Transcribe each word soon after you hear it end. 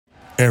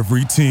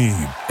Every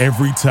team,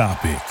 every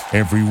topic,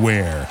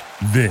 everywhere.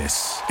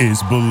 This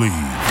is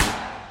Believe.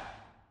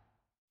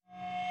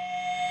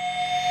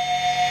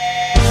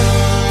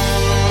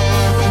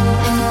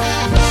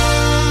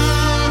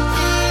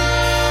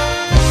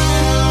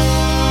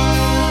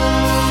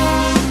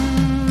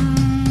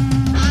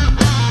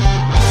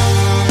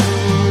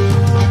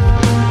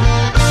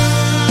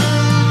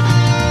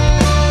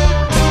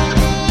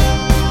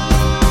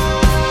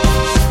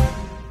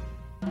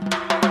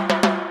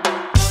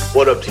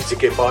 What up,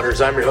 TCK Potters?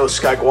 I'm your host,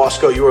 Sky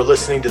Guasco. You are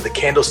listening to the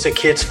Candlestick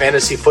Kids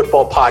Fantasy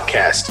Football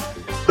Podcast.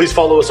 Please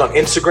follow us on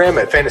Instagram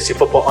at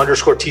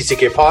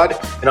fantasyfootball_TCK Pod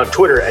and on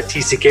Twitter at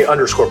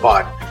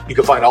TCK_pod. You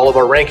can find all of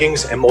our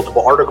rankings and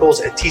multiple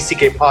articles at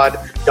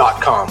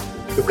tckpod.com.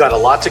 We've got a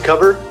lot to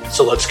cover,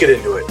 so let's get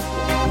into it.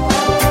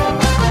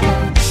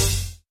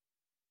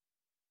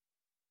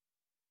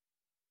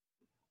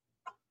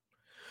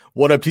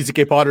 What up,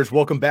 TCK Potters?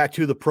 Welcome back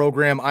to the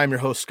program. I'm your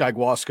host, Sky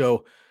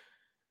Guasco,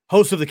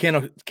 host of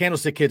the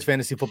Candlestick Kids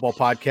Fantasy Football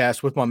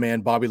Podcast with my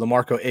man, Bobby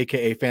Lamarco,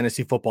 a.k.a.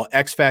 Fantasy Football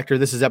X Factor.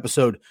 This is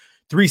episode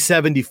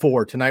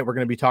 374. Tonight, we're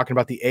going to be talking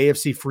about the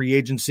AFC free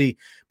agency,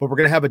 but we're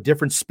going to have a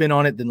different spin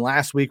on it than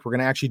last week. We're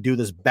going to actually do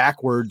this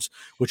backwards,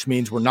 which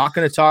means we're not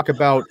going to talk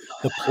about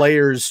the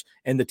players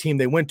and the team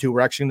they went to.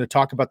 We're actually going to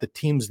talk about the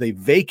teams they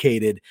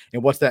vacated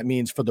and what that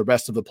means for the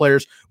rest of the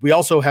players. We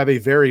also have a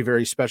very,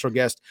 very special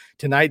guest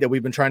tonight that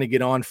we've been trying to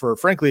get on for,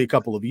 frankly, a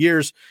couple of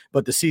years,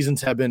 but the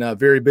seasons have been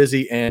very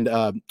busy, and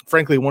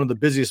frankly, one of the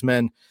busiest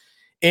men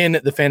in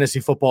the fantasy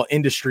football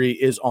industry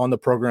is on the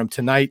program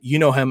tonight. You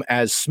know him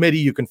as Smitty.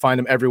 You can find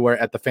him everywhere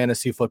at the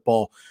Fantasy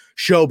Football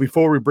Show.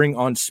 Before we bring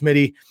on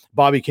Smitty,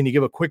 Bobby, can you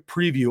give a quick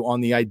preview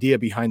on the idea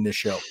behind this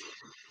show?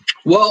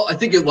 Well, I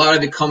think a lot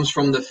of it comes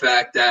from the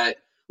fact that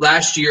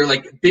last year,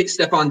 big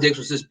Stephon Diggs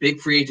was this big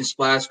free agent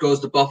splash,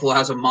 goes to Buffalo,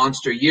 has a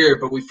monster year,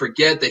 but we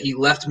forget that he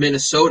left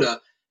Minnesota,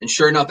 and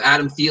sure enough,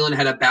 Adam Thielen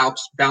had a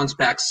bounce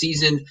back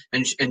season,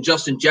 and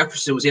Justin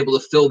Jefferson was able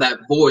to fill that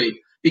void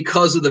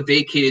because of the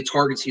vacated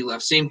targets he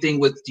left. Same thing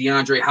with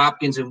DeAndre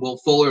Hopkins and Will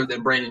Fuller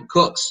than Brandon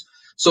Cooks.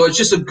 So it's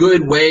just a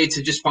good way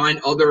to just find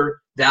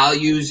other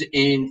values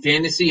in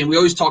fantasy. And we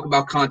always talk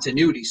about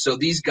continuity. So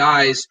these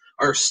guys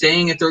are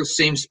staying at those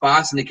same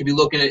spots, and they could be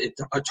looking at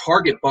a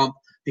target bump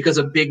because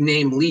a big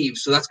name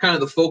leaves. So that's kind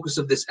of the focus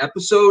of this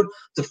episode,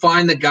 to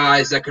find the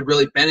guys that could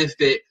really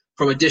benefit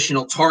from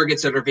additional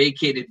targets that are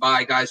vacated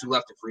by guys who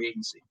left the free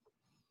agency.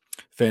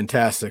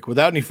 Fantastic.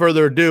 Without any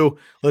further ado,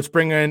 let's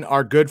bring in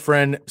our good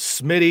friend,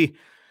 Smitty.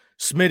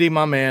 Smitty,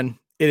 my man,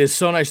 it is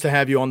so nice to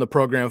have you on the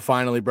program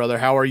finally, brother.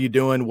 How are you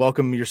doing?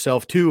 Welcome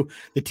yourself to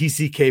the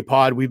TCK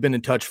pod. We've been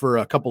in touch for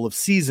a couple of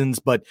seasons,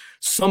 but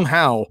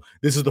somehow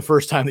this is the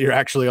first time that you're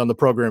actually on the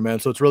program, man.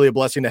 So it's really a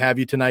blessing to have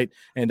you tonight,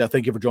 and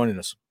thank you for joining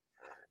us.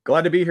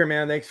 Glad to be here,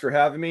 man. Thanks for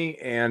having me.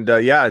 And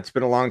yeah, it's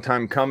been a long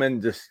time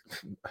coming. Just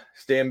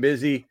staying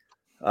busy.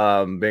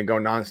 Been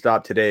going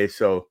nonstop today.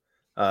 So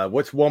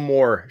what's one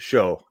more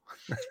show?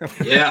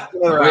 Yeah.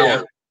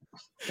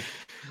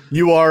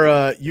 You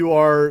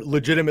are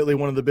legitimately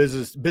one of the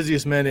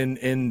busiest men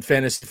in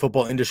fantasy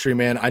football industry,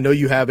 man. I know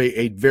you have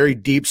a very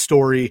deep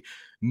story,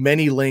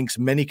 many links,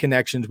 many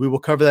connections. We will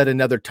cover that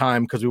another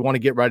time because we want to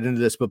get right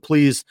into this, but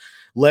please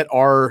let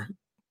our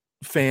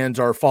fans,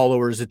 our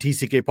followers, the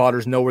TCK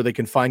Potters know where they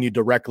can find you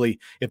directly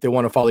if they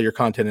want to follow your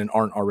content and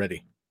aren't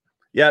already.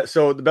 Yeah,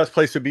 so the best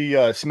place would be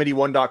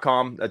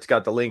Smitty1.com. That's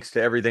got the links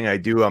to everything I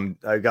do.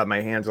 I got my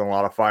hands on a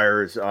lot of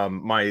fires.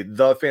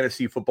 The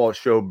Fantasy Football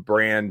Show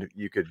brand,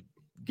 you could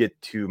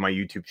get to my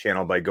YouTube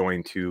channel by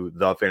going to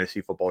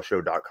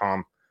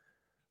thefantasyfootballshow.com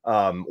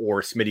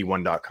or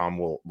Smitty1.com.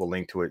 We'll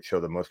link to it, show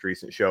the most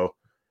recent show.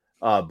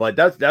 But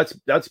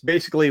that's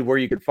basically where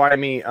you can find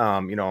me.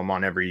 I'm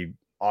on every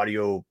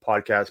audio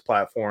podcast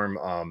platform.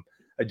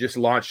 I just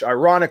launched,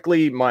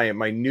 ironically,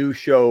 my new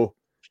show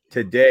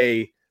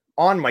today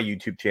on my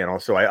YouTube channel.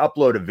 So I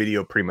upload a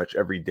video pretty much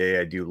every day.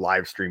 I do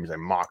live streams. I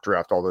mock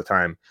draft all the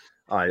time.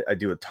 I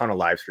do a ton of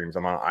live streams.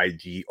 I'm on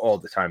IG all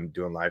the time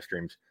doing live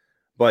streams.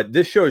 But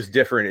this show is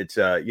different. It's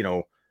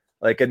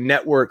like a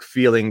network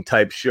feeling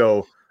type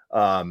show.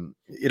 I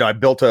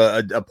built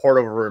a port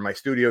over in my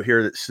studio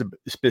here that's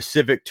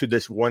specific to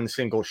this one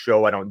single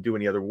show. I don't do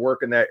any other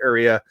work in that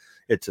area.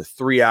 It's a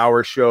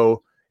 3-hour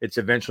show. It's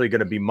eventually going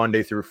to be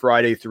Monday through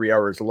Friday, 3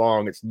 hours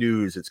long. It's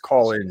news, it's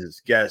call-ins,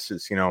 it's guests,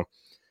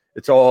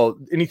 it's all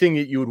anything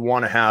that you would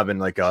want to have in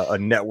like a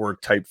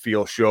network type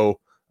feel show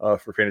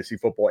for fantasy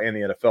football and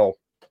the NFL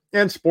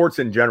and sports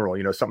in general.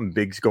 Something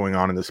big's going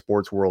on in the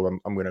sports world.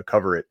 I'm going to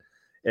cover it.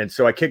 And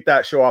so I kicked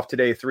that show off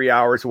today, 3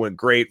 hours. It went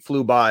great,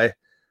 flew by.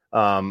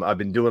 I've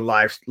been doing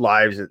lives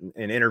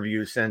and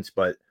interviews since,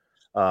 but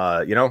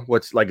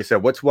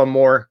what's one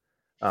more?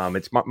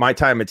 It's my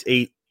time. It's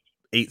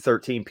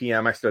 8:13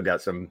 p.m. I still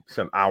got some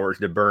hours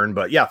to burn,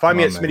 but yeah, find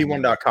me at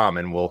Smitty1.com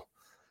and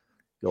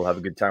you'll have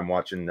a good time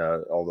watching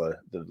all the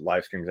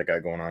live streams I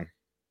got going on.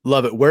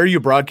 Love it. Where are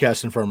you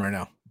broadcasting from right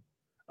now?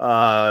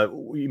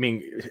 You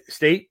mean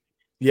state?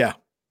 Yeah.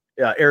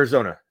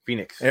 Arizona,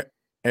 Phoenix.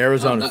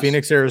 Arizona, Oh, nice.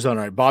 Phoenix, Arizona.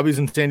 All right. Bobby's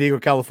in San Diego,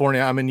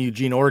 California. I'm in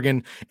Eugene,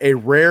 Oregon. A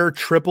rare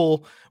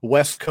triple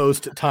West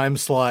Coast time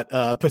slot,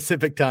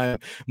 Pacific time.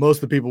 Most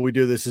of the people we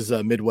do this is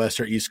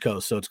Midwest or East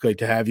Coast. So it's great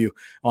to have you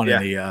on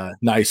a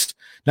nice,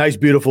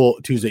 beautiful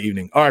Tuesday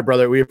evening. All right,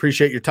 brother. We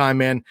appreciate your time,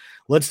 man.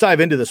 Let's dive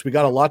into this. We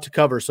got a lot to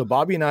cover. So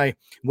Bobby and I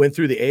went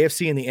through the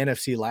AFC and the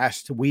NFC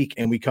last week,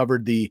 and we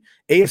covered the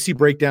AFC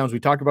breakdowns. We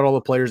talked about all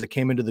the players that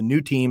came into the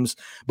new teams,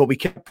 but we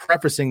kept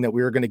prefacing that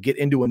we were going to get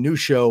into a new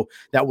show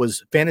that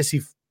was fantasy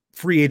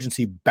free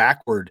agency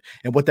backward.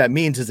 And what that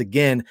means is,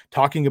 again,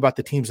 talking about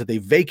the teams that they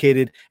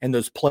vacated and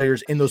those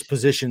players in those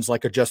positions,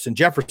 like a Justin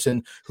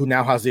Jefferson, who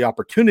now has the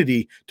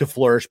opportunity to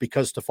flourish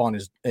because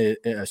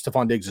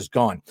Stephon Diggs is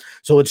gone.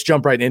 So let's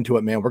jump right into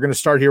it, man. We're going to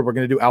start here. We're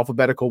going to do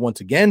alphabetical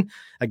once again.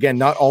 Again,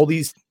 not all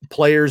these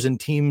players and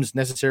teams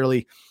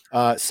necessarily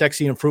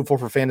sexy and fruitful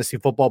for fantasy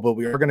football, but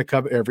we are going to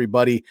cover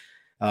everybody.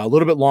 A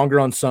little bit longer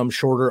on some,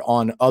 shorter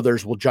on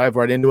others. We'll dive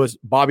right into it.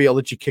 Bobby, I'll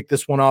let you kick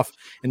this one off,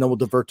 and then we'll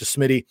divert to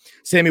Smitty.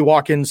 Sammy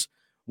Watkins,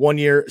 1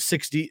 year,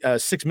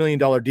 $6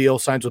 million deal,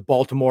 signs with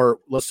Baltimore.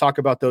 Let's talk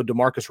about, though,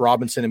 Demarcus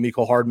Robinson and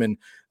Mecole Hardman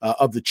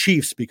of the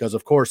Chiefs, because,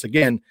 of course,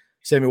 again,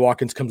 Sammy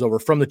Watkins comes over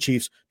from the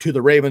Chiefs to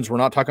the Ravens. We're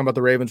not talking about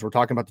the Ravens. We're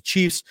talking about the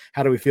Chiefs.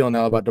 How do we feel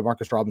now about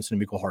Demarcus Robinson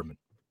and Mecole Hardman?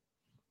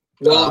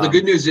 Well, the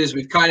good news is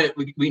we kind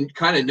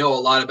of know a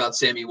lot about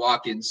Sammy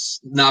Watkins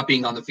not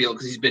being on the field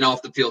because he's been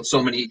off the field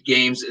so many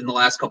games in the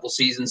last couple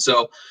seasons.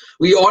 So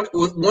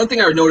one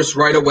thing I noticed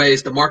right away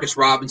is Demarcus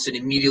Robinson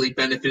immediately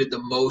benefited the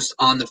most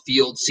on the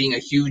field, seeing a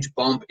huge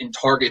bump in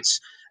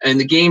targets. And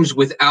the games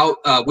with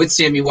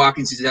Sammy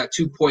Watkins, he's at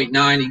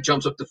 2.9. He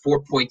jumps up to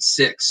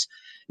 4.6.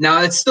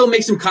 Now that still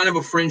makes him kind of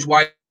a fringe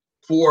wide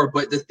four,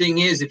 but the thing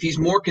is, if he's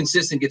more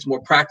consistent, gets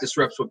more practice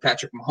reps with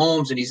Patrick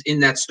Mahomes, and he's in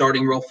that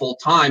starting role full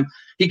time,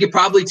 he could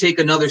probably take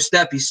another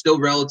step. He's still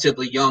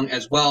relatively young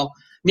as well.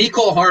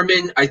 Mecole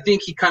Hardman, I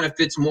think he kind of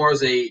fits more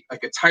as a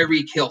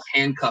Tyreek Hill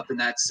handcuff in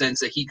that sense,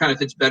 that he kind of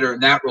fits better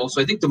in that role.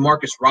 So I think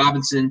Demarcus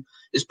Robinson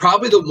is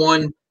probably the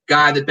one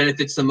guy that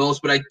benefits the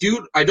most, but I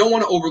don't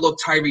want to overlook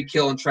Tyreek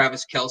Hill and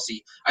Travis Kelce.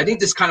 I think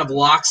this kind of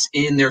locks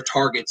in their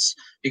targets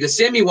because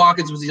Sammy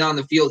Watkins, when he's on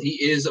the field, he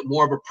is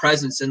more of a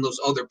presence than those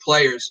other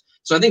players.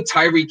 So I think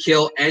Tyreek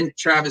Hill and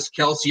Travis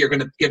Kelce are going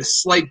to get a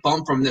slight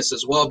bump from this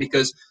as well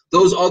because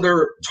those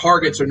other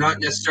targets are not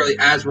necessarily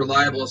as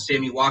reliable as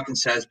Sammy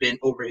Watkins has been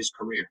over his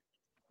career.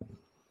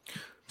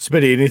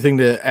 Smitty, anything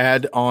to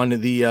add on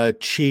the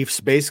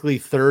Chiefs, basically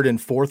third and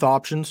fourth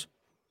options?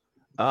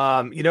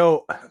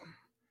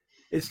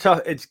 It's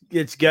tough.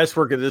 It's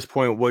guesswork at this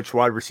point which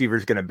wide receiver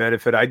is going to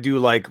benefit. I do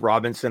like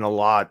Robinson a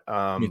lot,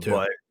 Me too.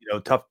 but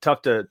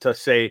tough to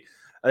say.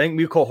 I think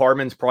Mecole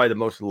Hardman's probably the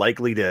most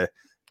likely to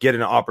get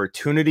an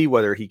opportunity.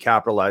 Whether he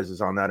capitalizes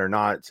on that or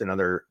not, it's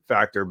another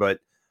factor. But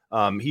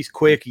he's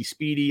quick, he's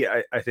speedy.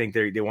 I think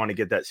they want to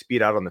get that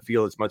speed out on the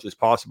field as much as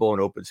possible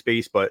in open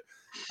space. But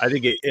I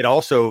think it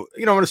also,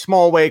 in a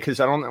small way, because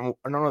I don't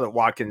know that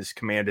Watkins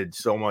commanded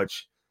so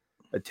much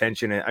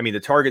attention. I mean, the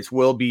targets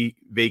will be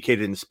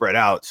vacated and spread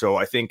out. So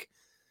I think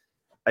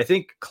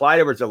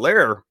Clyde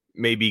Edwards-Helaire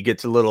maybe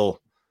gets a little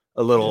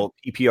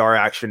PPR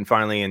action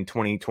finally in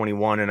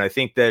 2021. And I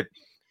think that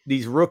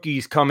these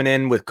rookies coming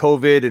in with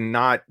COVID and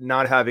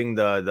not having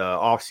the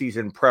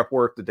offseason prep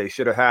work that they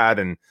should have had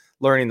and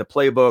learning the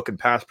playbook and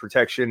pass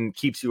protection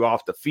keeps you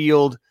off the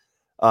field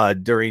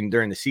during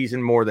the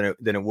season more than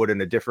it would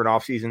in a different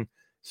offseason.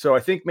 So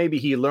I think maybe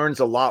he learns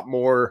a lot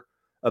more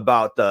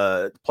about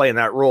playing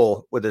that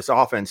role with this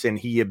offense, and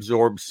he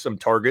absorbs some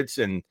targets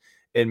and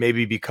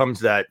maybe becomes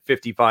that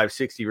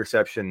 55-60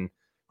 reception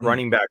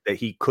running back that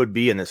he could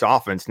be in this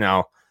offense.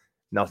 Now,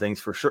 nothing's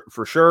for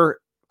sure.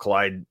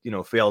 Clyde,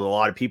 failed a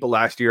lot of people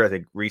last year. I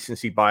think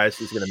recency bias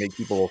is going to make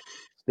people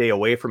stay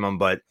away from him.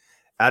 But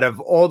out of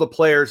all the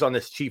players on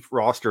this Chief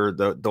roster,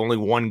 the only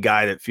one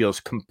guy that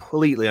feels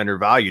completely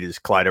undervalued is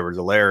Clyde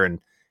Edwards-Helaire. And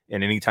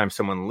anytime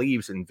someone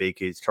leaves and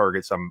vacates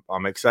targets,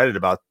 I'm excited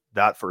about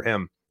that for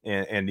him.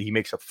 And he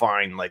makes a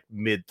fine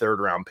mid third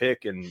round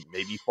pick and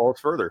maybe falls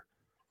further.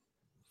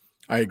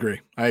 I agree.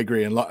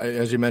 And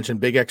as you mentioned,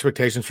 big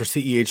expectations for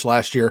CEH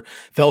last year.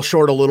 Fell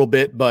short a little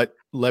bit, but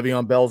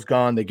Le'Veon Bell's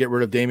gone. They get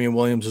rid of Damian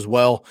Williams as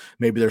well.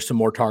 Maybe there's some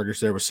more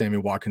targets there with Sammy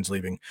Watkins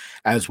leaving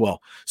as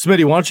well.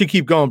 Smitty, why don't you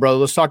keep going, brother?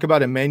 Let's talk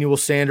about Emmanuel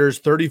Sanders,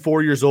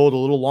 34 years old, a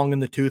little long in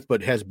the tooth,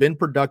 but has been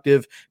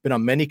productive, been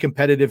on many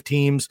competitive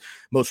teams,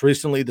 most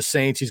recently the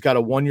Saints. He's got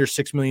a 1 year,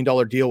 $6 million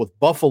deal with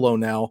Buffalo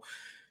now.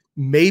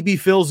 Maybe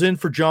fills in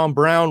for John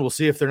Brown. We'll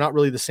see if they're not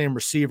really the same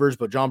receivers,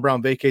 but John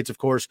Brown vacates, of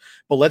course.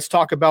 But let's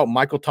talk about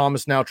Michael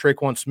Thomas now,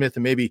 Traquan Smith,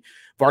 and maybe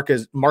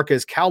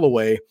Marquez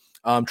Callaway.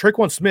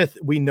 Traquan Smith,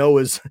 we know,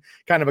 is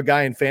kind of a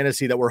guy in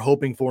fantasy that we're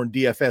hoping for in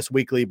DFS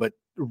weekly, but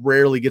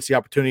rarely gets the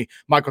opportunity.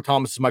 Michael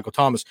Thomas is Michael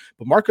Thomas,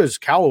 but Marquez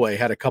Callaway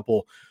had a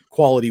couple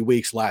quality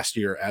weeks last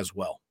year as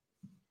well.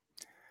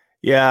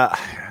 Yeah,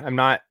 I'm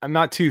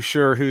not too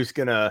sure who's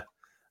gonna.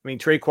 I mean,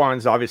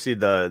 Traquan's obviously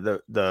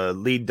the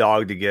lead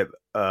dog to get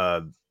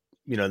the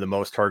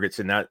most targets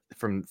in that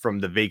from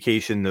the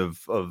vacation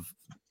of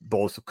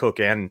both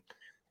Cook and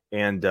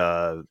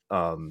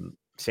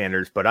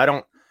Sanders, but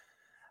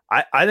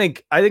I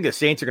think the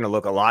Saints are going to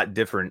look a lot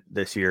different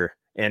this year.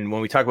 And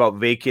when we talk about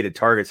vacated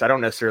targets, I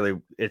don't just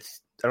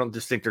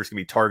think there's going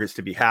to be targets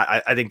to be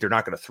had. I think they're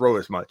not going to throw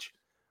as much.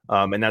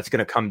 And that's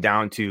going to come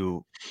down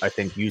to, I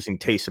think, using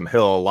Taysom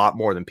Hill a lot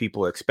more than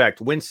people expect.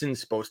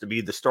 Winston's supposed to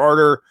be the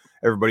starter.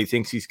 Everybody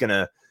thinks he's going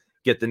to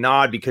get the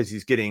nod because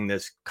he's getting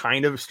this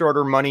kind of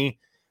starter money,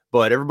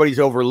 but everybody's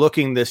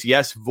overlooking this,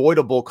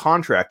 voidable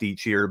contract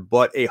each year,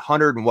 but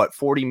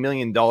 $140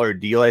 million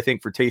deal, I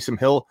think, for Taysom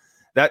Hill.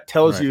 That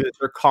tells you that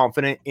they're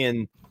confident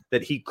in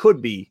that he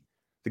could be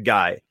the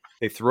guy.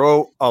 They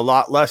throw a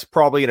lot less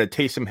probably in a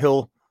Taysom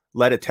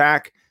Hill-led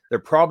attack. They're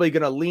probably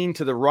going to lean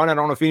to the run. I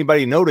don't know if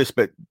anybody noticed,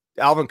 but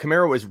Alvin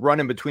Kamara was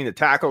running between the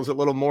tackles a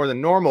little more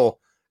than normal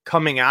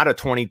coming out of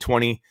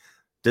 2020.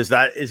 Is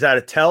that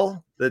a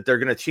tell that they're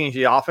going to change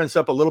the offense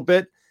up a little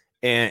bit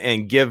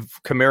and give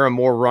Kamara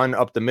more run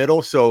up the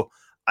middle? So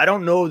I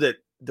don't know that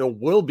there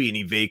will be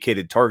any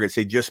vacated targets.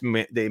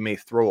 They may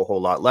throw a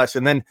whole lot less.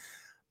 And then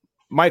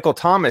Michael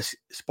Thomas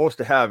is supposed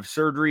to have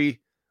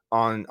surgery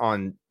on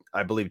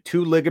I believe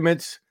 2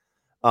 ligaments,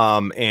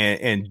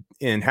 and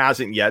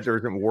hasn't yet. There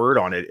isn't word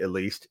on it, at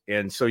least.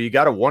 And so you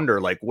got to wonder,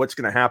 like, what's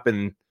going to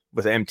happen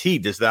with MT?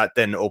 Does that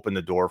then open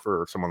the door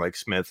for someone like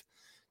Smith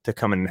to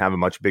come in and have a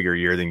much bigger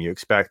year than you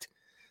expect?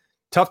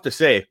 Tough to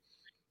say.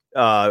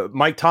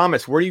 Mike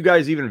Thomas, where do you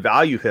guys even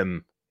value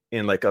him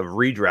in like a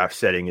redraft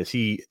setting? Is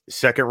he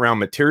second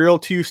round material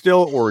to you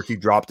still, or is he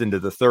dropped into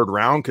the 3rd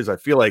round? Because I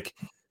feel like,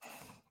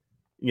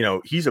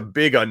 he's a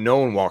big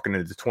unknown walking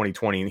into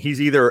 2020, and he's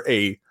either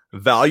a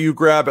value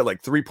grab at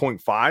like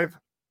 3.5,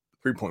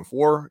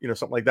 3.4,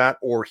 something like that,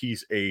 or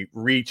he's a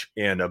reach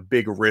and a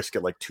big risk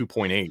at like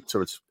 2.8.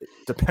 So it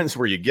depends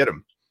where you get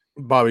him.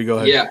 Bobby, go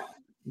ahead.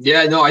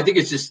 Yeah, no, I think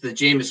it's just the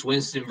Jameis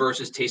Winston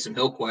versus Taysom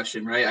Hill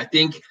question, right? I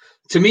think,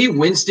 to me,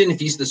 Winston, if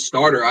he's the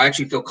starter, I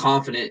actually feel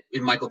confident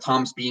in Michael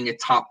Thomas being a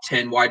top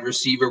 10 wide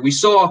receiver. We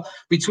saw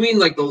between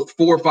like the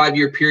 4 or 5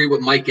 year period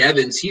with Mike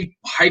Evans, he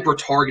hyper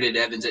targeted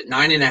Evans at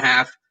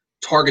 9.5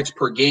 targets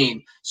per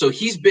game. So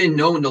he's been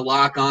known to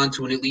lock on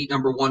to an elite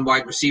number 1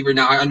 wide receiver.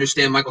 Now, I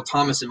understand Michael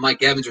Thomas and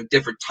Mike Evans are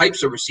different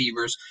types of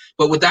receivers,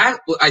 but with that,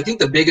 I think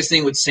the biggest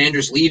thing with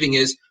Sanders leaving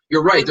is,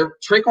 you're right,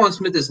 Traquan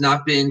Smith has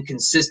not been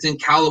consistent.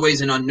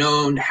 Callaway's an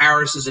unknown.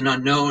 Harris is an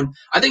unknown.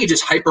 I think it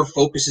just hyper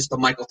focuses to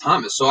Michael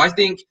Thomas. So I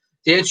think,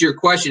 to answer your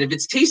question, if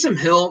it's Taysom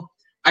Hill,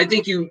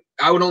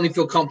 I would only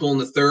feel comfortable in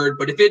the 3rd,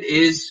 but if it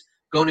is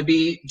going to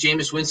be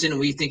Jameis Winston and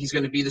we think he's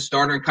going to be the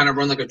starter and kind of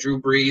run like a Drew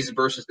Brees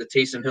versus the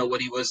Taysom Hill, what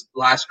he was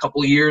last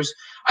couple of years,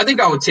 I think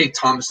I would take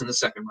Thomas in the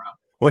 2nd round.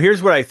 Well,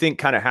 here's what I think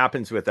kind of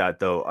happens with that,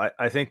 though.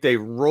 I think they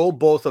roll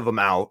both of them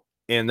out,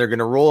 and they're going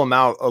to roll them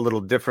out a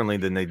little differently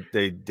than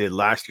they did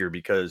last year,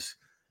 because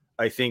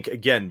I think,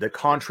 again, the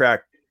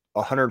contract,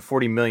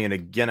 $140 million,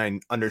 again, I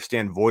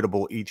understand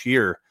voidable each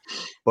year,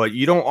 but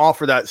you don't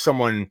offer that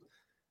someone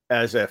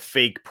as a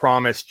fake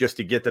promise just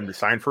to get them to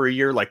sign for a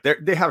year. Like,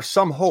 they have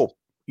some hope.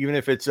 Even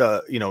if it's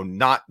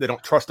not, they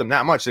don't trust him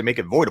that much, they make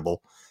it voidable.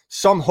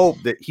 Some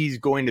hope that he's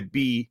going to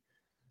be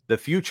the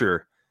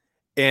future.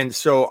 And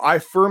so I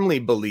firmly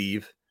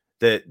believe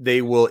that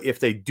they will, if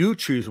they do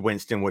choose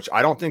Winston, which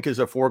I don't think is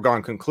a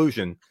foregone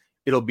conclusion,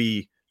 it'll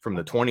be from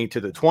the 20 to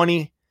the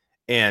 20,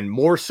 and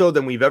more so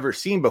than we've ever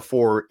seen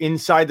before.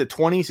 Inside the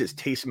 20s is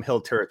Taysom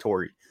Hill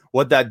territory.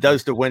 What that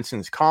does to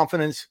Winston's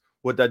confidence,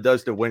 what that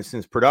does to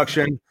Winston's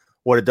production,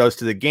 what it does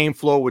to the game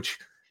flow, which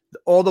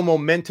all the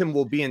momentum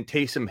will be in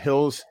Taysom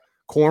Hill's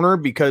corner,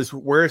 because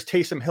where's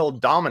Taysom Hill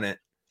dominant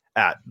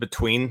at?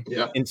 Between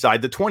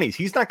inside the 20s.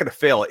 He's not going to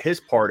fail at his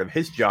part of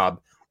his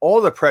job. All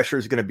the pressure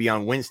is going to be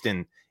on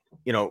Winston,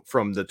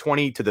 from the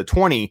 20 to the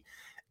 20.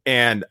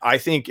 And I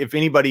think if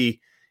anybody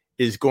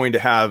is going to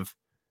have,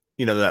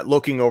 that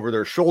looking over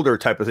their shoulder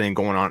type of thing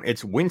going on,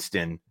 it's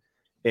Winston.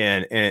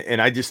 And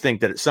I just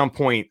think that at some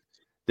point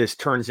this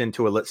turns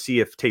into let's see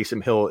if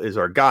Taysom Hill is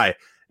our guy.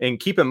 And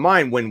keep in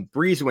mind, when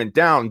Breeze went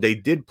down, they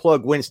did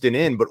plug Winston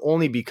in, but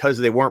only because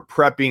they weren't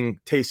prepping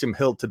Taysom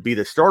Hill to be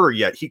the starter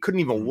yet. He couldn't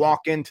even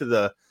walk into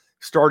the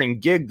starting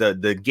gig,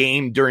 the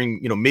game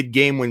during,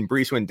 mid-game when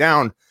Breeze went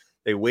down.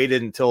 They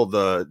waited until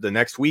the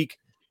next week,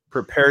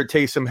 prepared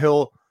Taysom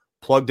Hill,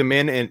 plugged him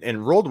in,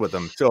 and rolled with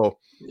him. So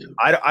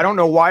I don't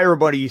know why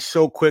everybody's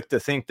so quick to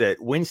think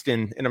that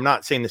Winston, and I'm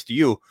not saying this to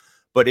you,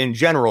 but in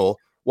general,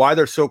 why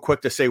they're so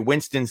quick to say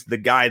Winston's the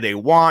guy they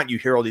want. You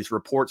hear all these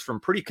reports from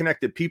pretty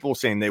connected people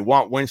saying they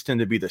want Winston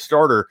to be the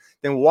starter.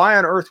 Then why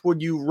on earth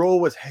would you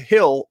roll with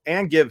Hill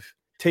and give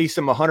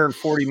Taysom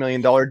 $140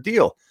 million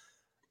deal?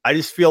 I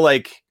just feel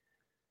like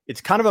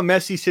it's kind of a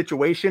messy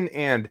situation.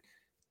 And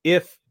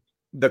if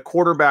the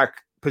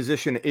quarterback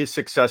position is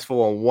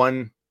successful on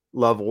one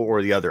level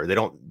or the other, they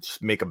don't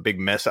just make a big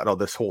mess out of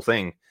this whole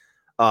thing.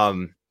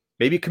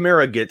 Maybe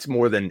Kamara gets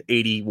more than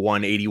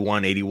 81,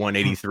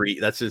 83.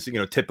 That's his,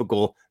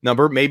 typical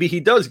number. Maybe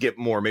he does get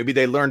more. Maybe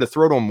they learn to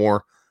throw to him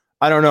more.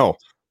 I don't know.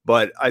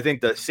 But I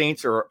think the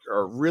Saints are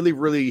really,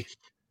 really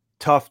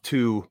tough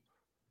to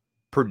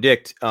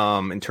predict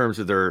in terms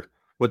of their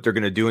what they're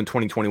going to do in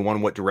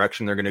 2021, what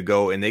direction they're going to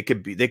go. And they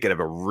could have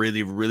a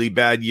really, really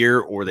bad year,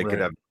 or they could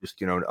have just,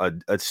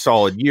 a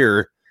solid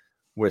year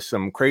with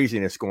some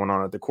craziness going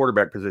on at the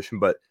quarterback position.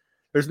 But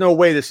there's no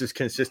way this is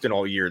consistent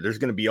all year. There's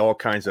going to be all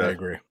kinds of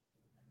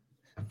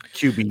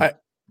QB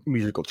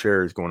musical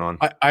chairs going on.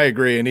 I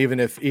agree. And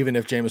even if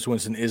Jameis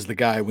Winston is the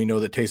guy, we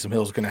know that Taysom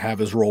Hill is going to have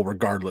his role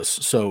regardless.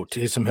 So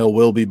Taysom Hill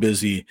will be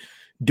busy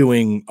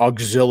doing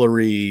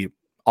auxiliary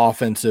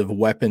offensive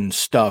weapon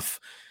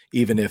stuff,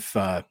 even if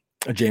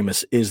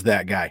Jameis is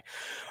that guy.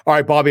 All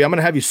right, Bobby, I'm going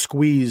to have you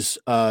squeeze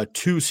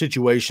two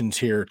situations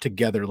here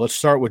together. Let's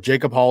start with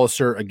Jacob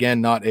Hollister.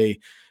 Again, not a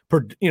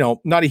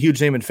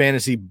huge name in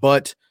fantasy,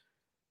 but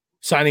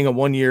signing a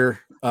 1 year,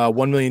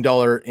 $1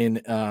 million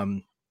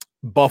in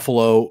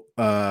Buffalo.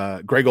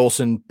 Greg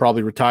Olsen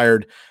probably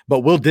retired,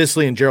 but Will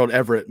Dissly and Gerald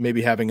Everett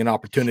maybe having an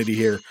opportunity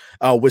here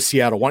with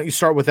Seattle. Why don't you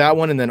start with that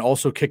one and then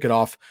also kick it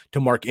off to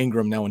Mark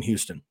Ingram now in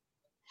Houston?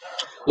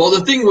 Well,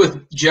 the thing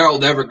with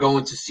Gerald Everett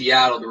going to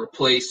Seattle to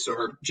replace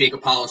or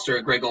Jacob Hollister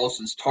and Greg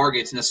Olsen's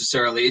targets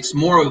necessarily, it's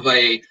more of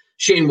a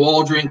Shane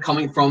Waldron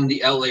coming from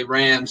the LA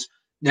Rams,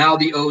 now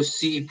the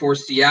OC for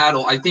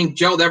Seattle. I think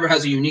Gerald Everett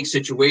has a unique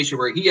situation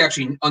where he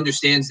actually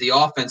understands the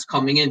offense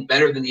coming in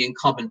better than the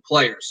incumbent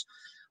players.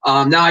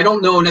 Now, I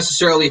don't know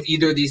necessarily if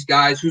either of these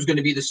guys, who's going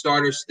to be the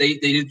starters. They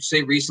did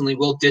say recently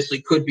Will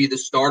Dissly could be the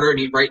starter, and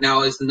he right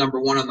now is the number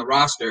one on the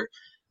roster.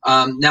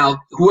 Now,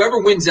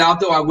 whoever wins out,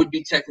 though, I would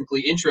be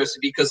technically interested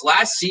because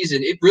last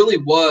season it really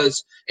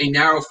was a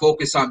narrow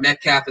focus on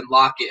Metcalf and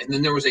Lockett, and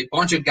then there was a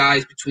bunch of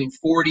guys between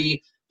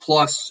 40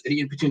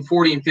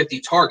 and 50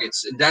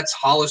 targets, and that's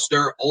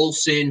Hollister,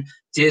 Olsen,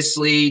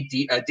 Dissly,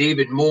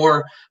 David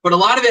Moore, but a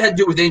lot of it had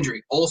to do with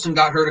injury. Olsen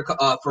got hurt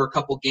for a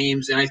couple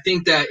games, and I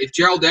think that if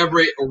Gerald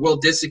Everett or Will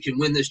Dissly can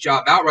win this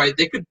job outright,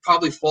 they could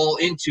probably fall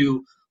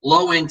into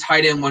low-end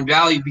tight end one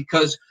value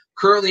because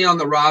currently on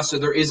the roster,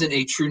 there isn't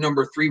a true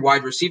number 3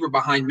 wide receiver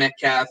behind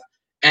Metcalf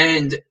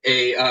and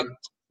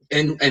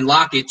and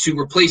Lockett to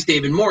replace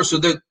David Moore. So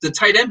the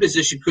tight end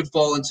position could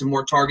fall into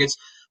more targets.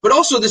 But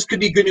also this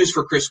could be good news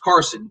for Chris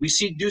Carson. We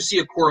do see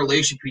a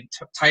correlation between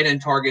tight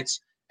end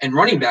targets and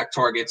running back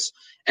targets.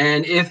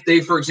 And if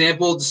they, for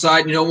example,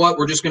 decide, you know what,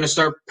 we're just going to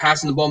start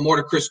passing the ball more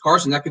to Chris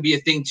Carson, that could be a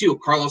thing too.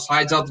 Carlos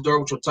Hyde's out the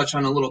door, which we'll touch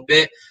on a little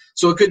bit.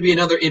 So it could be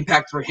another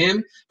impact for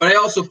him. But I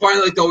also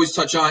finally like to always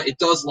touch on it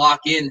does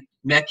lock in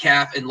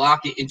Metcalf and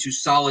Lockett into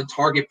solid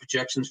target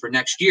projections for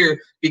next year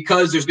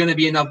because there's going to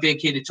be enough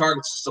vacated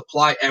targets to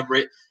supply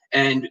Everett.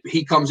 And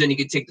he comes in, he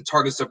can take the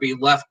targets that are being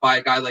left by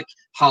a guy like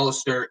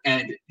Hollister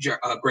and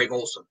Greg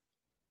Olsen.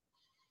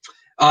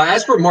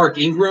 As for Mark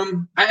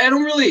Ingram, I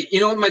don't really,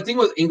 my thing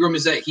with Ingram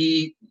is that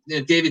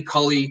David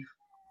Culley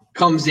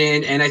comes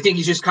in, and I think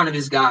he's just kind of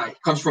his guy.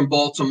 Comes from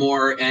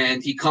Baltimore,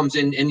 and he comes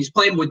in, and he's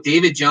playing with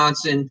David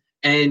Johnson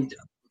and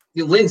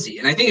Lindsey.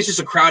 And I think it's just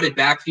a crowded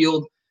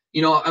backfield.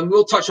 And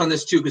we'll touch on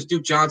this too because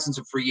Duke Johnson's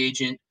a free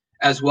agent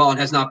as well and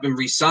has not been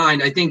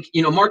re-signed. I think,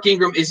 Mark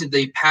Ingram isn't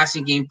the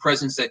passing game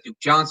presence that Duke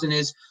Johnson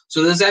is.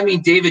 So does that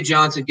mean David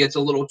Johnson gets a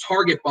little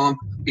target bump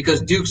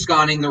because Duke's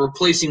gone in, they're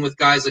replacing with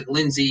guys like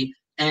Lindsey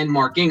and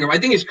Mark Ingram? I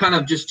think it's kind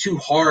of just too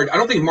hard. I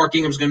don't think Mark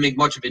Ingram's going to make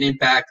much of an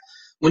impact.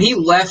 When he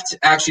left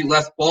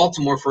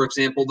Baltimore, for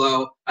example,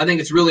 though, I think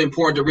it's really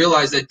important to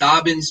realize that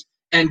Dobbins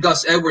and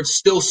Gus Edwards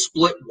still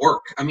split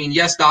work. I mean,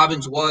 yes,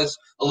 Dobbins was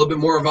a little bit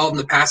more involved in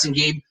the passing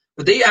game,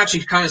 but they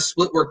actually kind of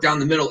split work down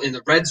the middle in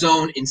the red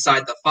zone,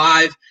 inside the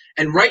 5.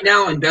 And right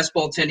now in Best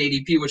Ball 10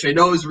 ADP, which I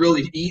know is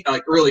really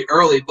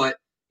early, but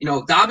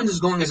Dobbins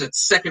is going as a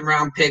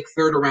second-round pick,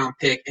 third-round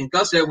pick, and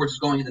Gus Edwards is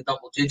going in the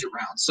double-digit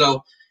round.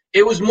 So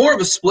it was more of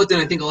a split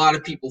than I think a lot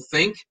of people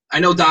think. I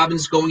know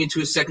Dobbins going into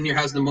his second year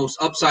has the most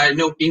upside. I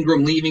know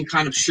Ingram leaving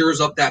kind of shores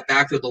up that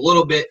backfield a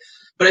little bit.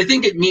 But I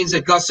think it means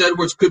that Gus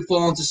Edwards could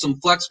fall into some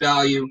flex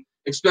value,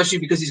 especially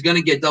because he's going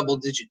to get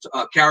double-digit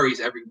carries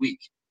every week.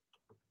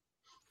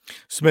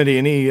 Smitty,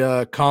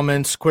 any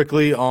comments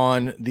quickly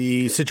on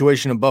the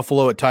situation in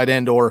Buffalo at tight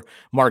end or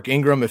Mark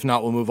Ingram? If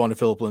not, we'll move on to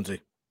Phillip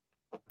Lindsay.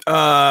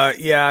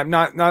 Yeah, I'm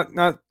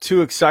not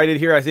too excited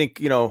here. I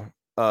think,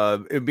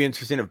 it'd be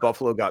interesting if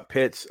Buffalo got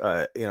Pitts,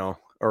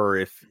 or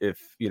if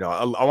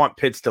I want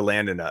Pitts to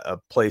land in a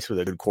place with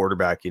a good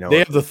quarterback. They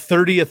have the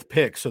 30th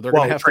pick, so they're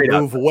going to have to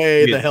move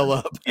way the hell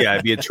up. Yeah,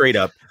 it'd be a trade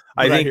up.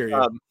 I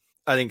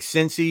think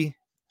Cincy,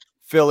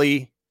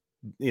 Philly,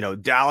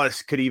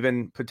 Dallas could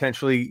even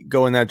potentially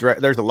go in that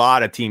direction. There's a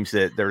lot of teams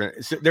that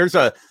there's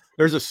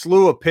a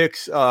slew of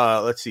picks.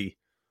 Let's see.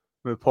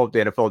 Let me pull up the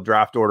NFL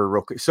draft order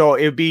real quick. So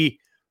it'd be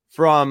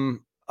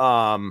from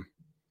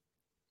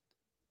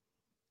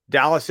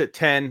Dallas at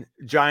 10,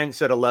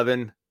 Giants at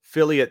 11,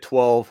 Philly at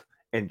 12,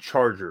 and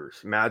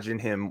Chargers. Imagine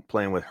him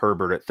playing with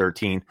Herbert at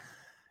 13.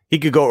 He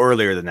could go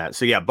earlier than that.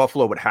 So yeah,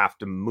 Buffalo would have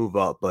to move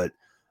up, but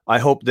I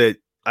hope that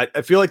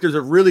I feel like there's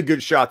a really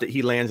good shot that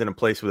he lands in a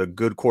place with a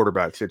good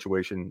quarterback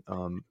situation.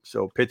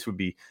 So Pitts would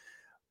be,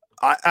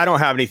 I don't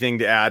have anything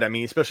to add. I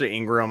mean, especially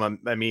Ingram.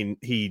 I mean,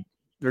 he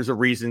there's a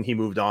reason he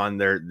moved on.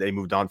 They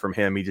moved on from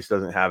him. He just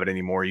doesn't have it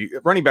anymore.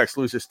 Running backs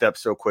lose his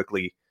steps so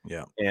quickly.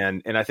 Yeah.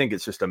 And I think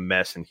it's just a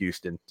mess in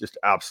Houston, just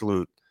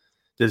absolute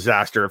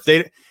disaster. If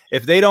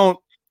they don't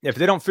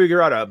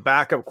figure out a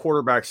backup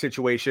quarterback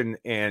situation,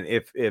 and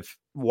if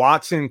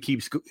Watson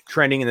keeps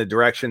trending in the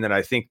direction that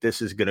I think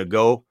this is going to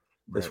go,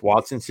 this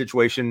Watson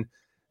situation,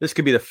 this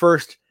could be the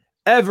first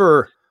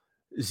ever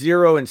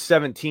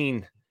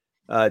 0-17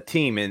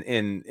 team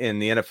in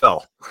the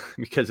NFL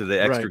because of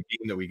the extra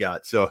game that we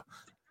got. So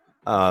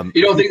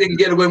you don't think they can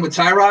get a win with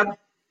Tyrod?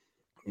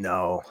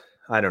 No,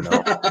 I don't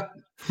know.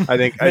 I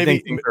think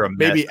things are a mess.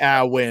 Maybe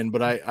a win,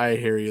 but I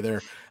hear you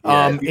there.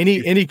 Yeah.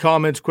 Any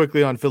comments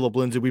quickly on Phillip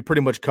Lindsay? We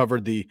pretty much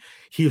covered the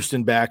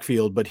Houston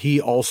backfield, but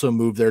he also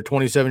moved there.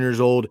 27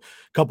 years old, a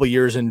couple of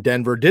years in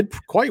Denver, did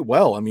quite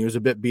well. I mean, he was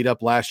a bit beat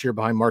up last year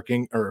behind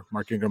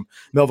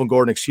Melvin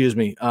Gordon, excuse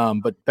me.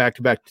 But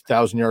back-to-back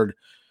 1,000-yard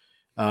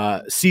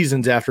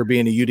seasons after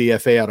being a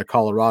UDFA out of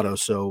Colorado.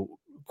 So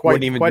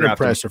quite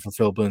impressive for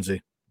Phillip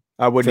Lindsay.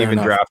 I wouldn't even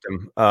draft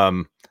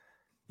him.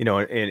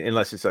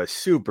 Unless it's a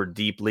super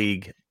deep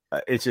league.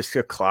 It's just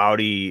a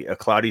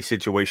cloudy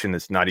situation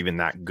that's not even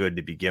that good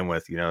to begin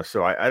with,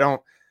 So I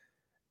don't,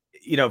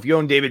 if you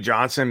own David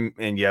Johnson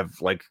and you have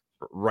like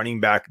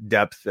running back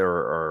depth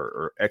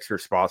or extra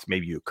spots,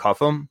 maybe you cuff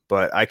them.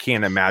 But I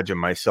can't imagine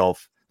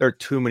myself. There are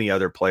too many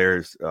other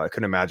players. I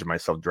couldn't imagine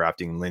myself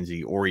drafting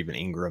Lindsay or even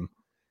Ingram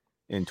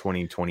in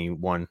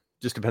 2021.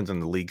 Just depends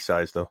on the league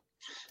size, though.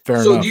 Fair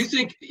enough. What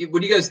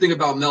do you guys think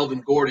about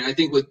Melvin Gordon? I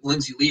think with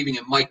Lindsay leaving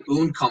and Mike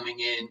Boone coming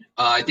in,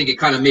 I think it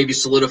kind of maybe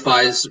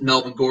solidifies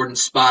Melvin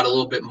Gordon's spot a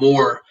little bit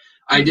more.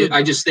 I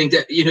just think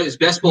that, his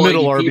best ball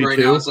middle ADP RB2. right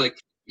now is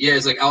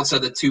it's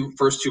outside the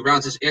first two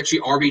rounds. It's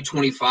actually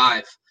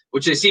RB25,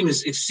 which it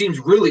seems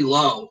really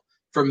low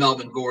for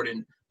Melvin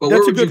Gordon. But that's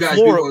where would you guys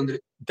be willing to?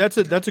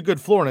 That's a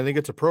good floor, and I think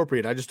it's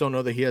appropriate. I just don't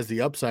know that he has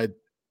the upside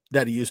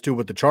that he used to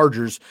with the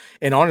Chargers.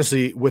 And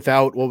honestly,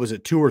 without,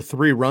 2 or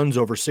 3 runs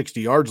over 60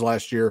 yards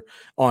last year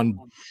on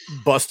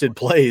busted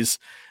plays,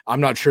 I'm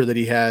not sure that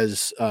he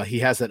has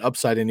that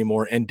upside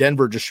anymore. And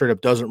Denver just straight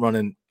up doesn't run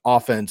an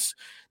offense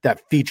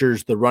that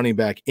features the running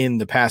back in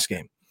the pass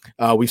game.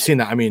 We've seen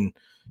that. I mean,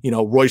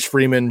 Royce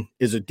Freeman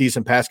is a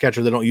decent pass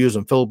catcher. They don't use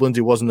him. Phillip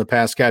Lindsay wasn't a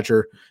pass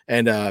catcher,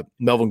 and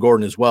Melvin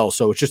Gordon as well.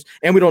 So it's just,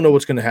 and we don't know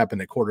what's going to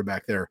happen at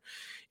quarterback there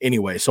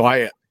anyway. So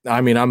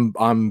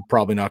I'm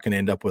probably not going to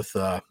end up with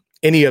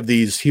any of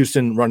these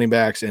Houston running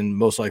backs, and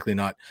most likely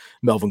not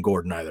Melvin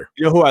Gordon either.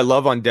 You know who I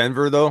love on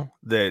Denver, though,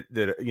 that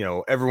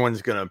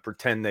everyone's going to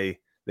pretend they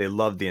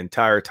love the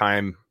entire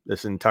time,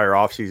 this entire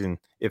offseason,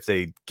 if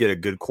they get a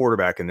good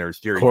quarterback, and there's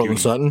Jerry Cortland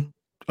Jeudy. Sutton.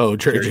 Oh,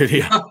 Jerry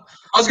Jeudy. I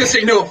was going to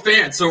say no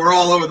offense, so we're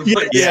all over the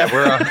place. Yeah,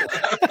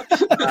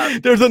 we're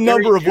there's a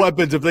number of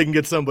weapons if they can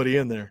get somebody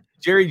in there.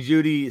 Jerry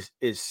Jeudy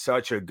is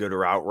such a good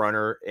route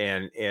runner,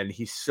 and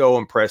he's so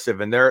impressive.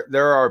 And there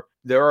are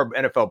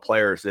NFL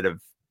players that have,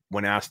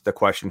 when asked the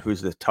question,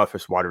 who's the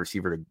toughest wide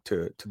receiver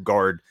to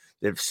guard,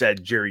 they've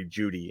said Jerry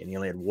Jeudy, and he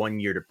only had 1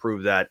 year to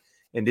prove that,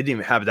 and didn't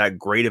even have that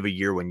great of a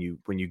year when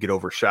you get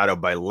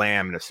overshadowed by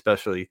Lamb and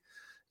especially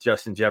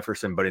Justin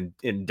Jefferson. But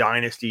in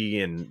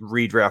Dynasty and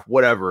redraft,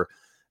 whatever,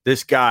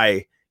 this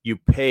guy, you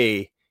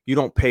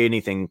don't pay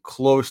anything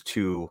close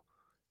to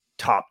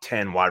top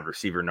 10 wide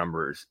receiver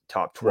numbers,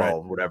 top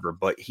 12, whatever,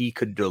 but he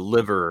could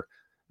deliver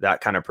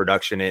that kind of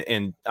production.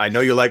 And I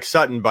know you like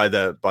Sutton by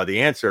the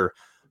answer,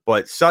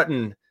 but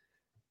Sutton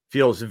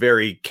feels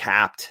very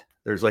capped.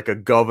 There's like a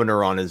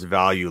governor on his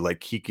value.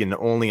 Like he can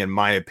only, in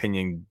my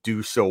opinion,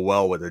 do so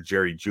well with a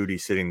Jerry Jeudy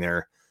sitting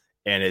there.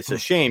 And it's a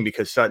shame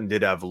because Sutton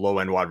did have low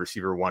end wide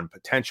receiver 1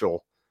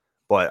 potential,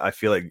 but I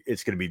feel like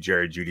it's going to be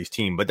Jerry Judy's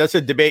team. But that's a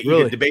debate. Really?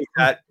 You can debate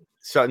that.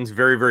 Sutton's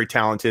very, very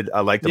talented. I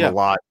liked him a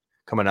lot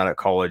coming out of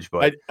college,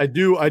 but I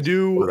do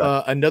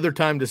another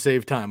time to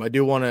save time. I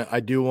do want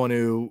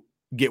to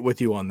get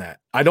with you on that.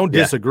 I don't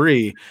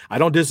disagree. I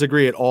don't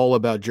disagree at all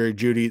about Jerry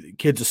Jeudy. The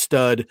kid's a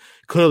stud.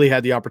 Clearly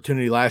had the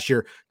opportunity last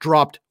year.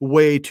 Dropped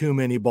way too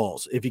many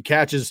balls. If he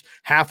catches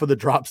half of the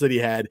drops that he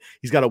had,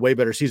 he's got a way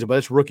better season. But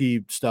it's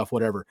rookie stuff,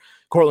 whatever.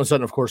 Cortland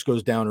Sutton, of course,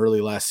 goes down early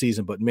last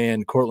season. But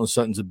man, Cortland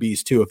Sutton's a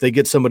beast too. If they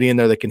get somebody in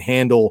there that can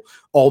handle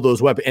all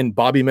those weapons, and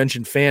Bobby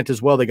mentioned Fant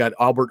as well. They got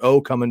Albert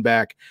O coming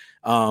back.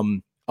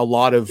 A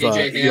lot of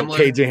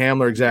KJ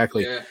Hamler,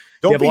 exactly. Yeah.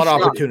 They have a lot of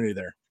opportunity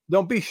there.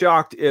 Don't be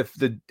shocked if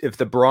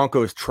the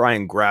Broncos try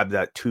and grab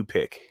that 2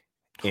 pick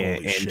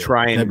and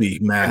try and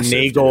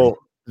finagle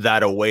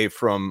that away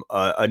from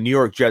a New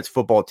York Jets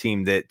football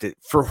team that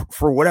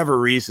for whatever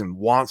reason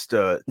wants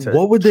to.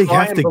 What would they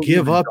have to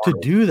give up to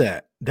do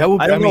that? That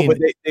would, I don't know, but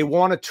they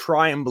want to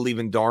try and believe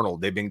in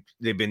Darnold.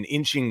 They've been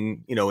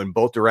inching, in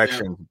both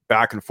directions,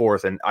 back and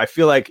forth. And I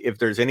feel like if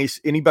there's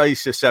anybody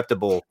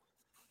susceptible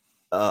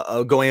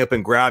going up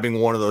and grabbing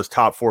one of those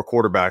top 4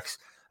 quarterbacks,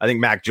 I think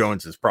Mac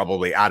Jones is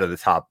probably out of the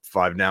top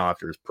 5 now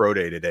after his pro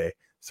day today,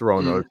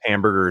 throwing those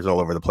hamburgers all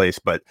over the place.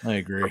 But I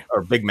agree,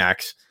 or Big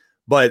Macs.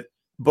 But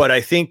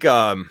I think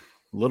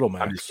Little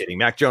Max. I'm just kidding.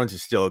 Mac Jones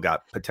has still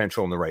got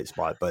potential in the right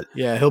spot, but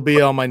yeah, he'll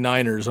be on my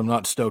Niners. I'm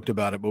not stoked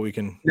about it, but we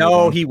can.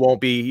 No, he won't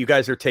be. You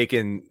guys are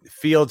taking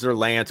Fields or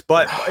Lance,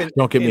 but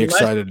don't get me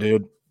excited,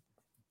 dude.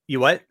 You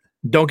what?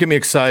 Don't get me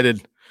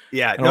excited.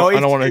 Yeah, I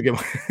don't want to get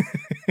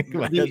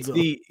my I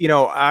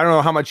don't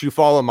know how much you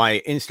follow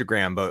my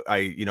Instagram, but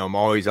I'm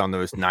always on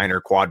those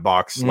Niner quad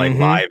box like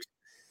lives.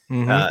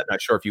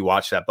 Not sure if you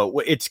watch that, but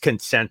it's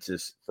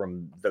consensus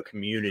from the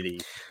community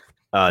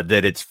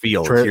that it's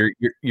Fields.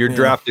 You're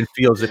drafting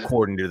Fields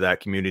according to that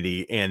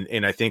community,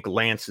 and I think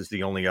Lance is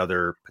the only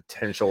other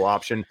potential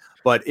option.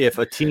 But if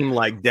a team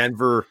like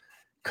Denver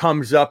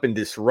comes up and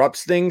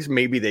disrupts things,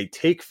 maybe they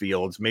take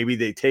Fields. Maybe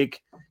they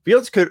take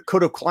Fields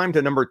could have climbed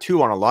to number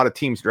 2 on a lot of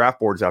teams'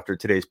 draft boards after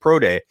today's pro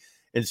day,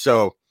 and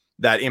so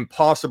that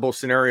impossible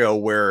scenario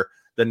where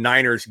the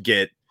Niners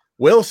get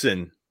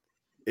Wilson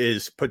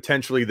is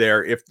potentially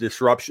there if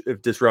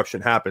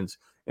disruption happens.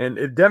 And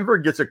if Denver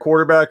gets a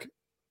quarterback,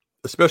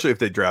 especially if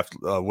they draft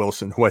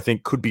Wilson, who I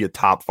think could be a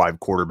top 5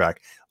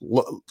 quarterback,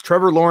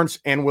 Trevor Lawrence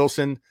and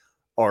Wilson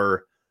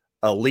are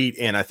elite,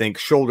 and I think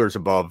head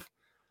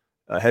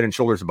and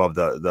shoulders above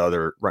the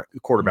other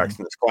quarterbacks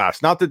in this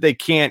class. Not that they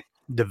can't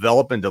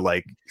develop into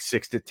like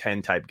 6 to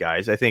 10 type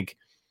guys. I think,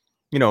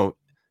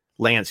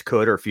 Lance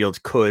could or Fields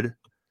could.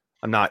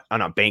 I'm not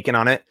banking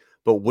on it,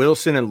 but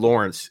Wilson and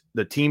Lawrence,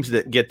 the teams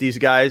that get these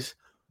guys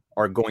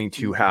are going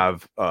to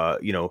have, a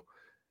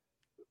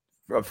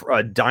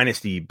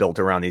dynasty built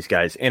around these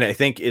guys. And I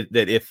think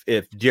that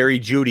if Jerry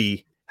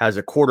Jeudy has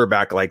a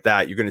quarterback like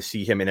that, you're going to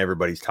see him in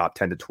everybody's top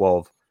 10 to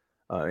 12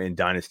 in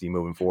dynasty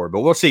moving forward.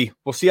 But we'll see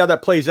how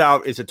that plays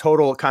out. It's a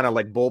total kind of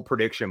like bold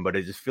prediction, but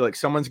I just feel like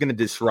someone's going to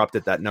disrupt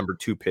at that number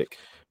 2 pick.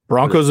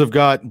 Broncos have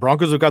got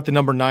the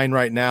number 9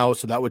 right now,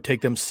 so that would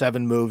take them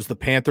 7 moves. The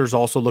Panthers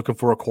also looking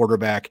for a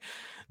quarterback.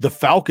 The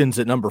Falcons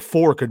at number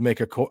 4 could make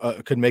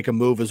a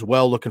move as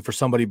well, looking for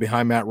somebody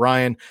behind Matt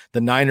Ryan.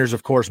 The Niners,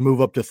 of course,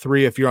 move up to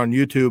 3. If you're on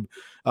YouTube,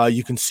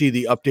 you can see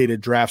the updated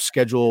draft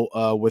schedule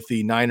with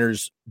the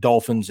Niners,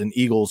 Dolphins, and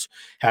Eagles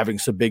having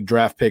some big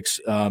draft picks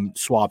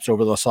swaps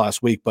over this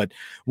last week. But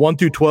 1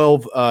 through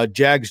 12,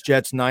 Jags,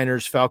 Jets,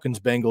 Niners, Falcons,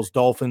 Bengals,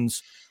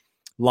 Dolphins,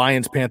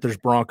 Lions, Panthers,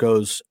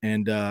 Broncos,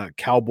 and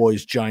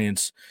Cowboys,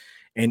 Giants,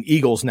 and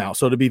Eagles now.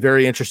 So it'll be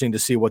very interesting to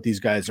see what these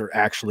guys are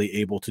actually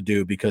able to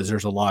do, because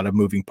there's a lot of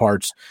moving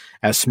parts,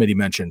 as Smitty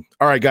mentioned.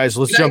 All right, guys,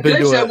 let's jump into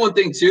it. Can I say one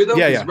thing too, though?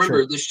 Yeah, remember,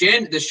 sure. the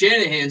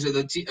Shanahans are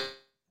the team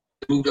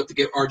moved up to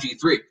get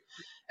RG3.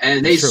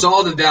 And they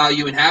saw the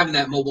value in having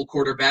that mobile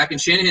quarterback.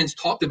 And Shanahan's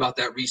talked about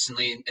that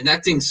recently. And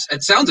that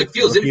it sounds like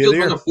Fields. Didn't Fields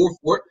run a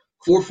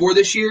 4.4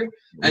 this year?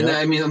 And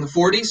on the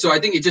 40. So I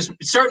think it's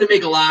starting to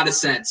make a lot of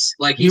sense.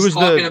 Like he's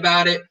talking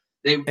about it.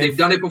 They've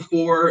done it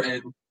before.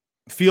 And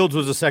Fields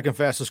was the second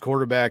fastest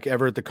quarterback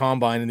ever at the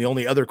combine, and the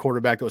only other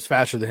quarterback that was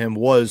faster than him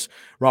was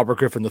Robert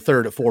Griffin III at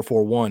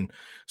 4.41.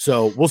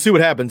 So we'll see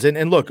what happens.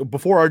 And look,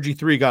 before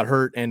RG3 got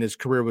hurt and his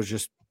career was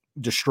just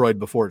destroyed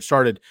before it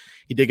started,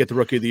 he did get the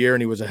Rookie of the Year,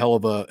 and he was a hell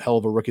of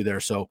a rookie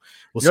there. So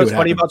we'll see what happens. What's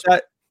funny about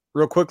that,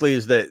 real quickly,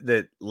 is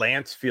that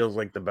Lance feels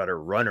like the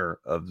better runner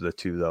of the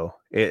two, though.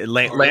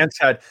 Lance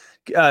had,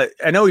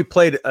 I know he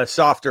played a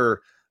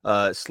softer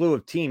slew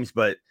of teams,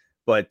 but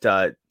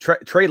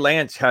Trey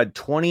Lance had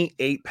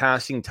 28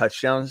 passing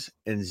touchdowns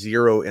and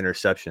 0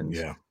 interceptions.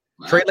 Yeah.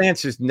 Wow. Trey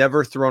Lance has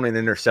never thrown an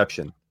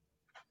interception,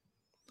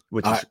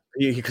 which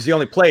is because he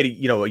only played,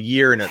 a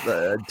year and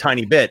a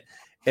tiny bit.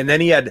 And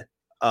then he had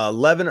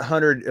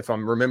 1,100, if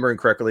I'm remembering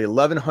correctly,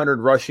 1,100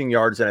 rushing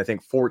yards and I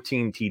think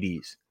 14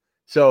 TDs.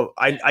 So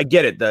I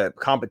get it. The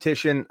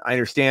competition, I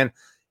understand.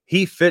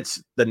 He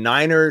fits the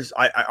Niners.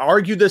 I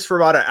argued this for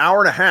about an hour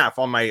and a half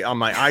on my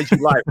IG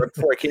Live right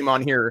before I came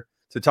on here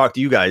to talk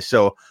to you guys.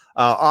 So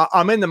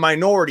I'm in the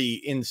minority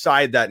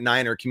inside that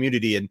Niner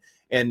community,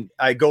 and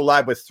I go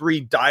live with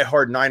 3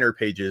 diehard Niner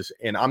pages,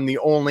 and I'm the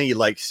only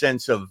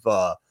sense of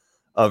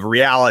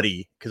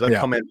reality, because I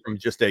come in from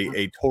just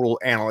a total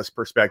analyst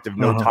perspective,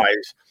 no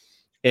ties.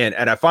 And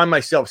I find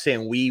myself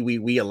saying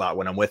we a lot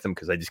when I'm with them,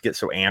 because I just get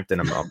so amped and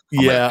I'm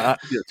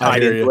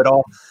tied into it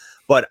all.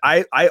 But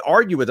I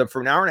argue with them for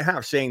an hour and a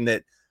half, saying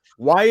that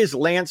why is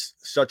Lance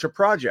such a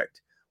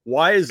project?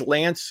 Why is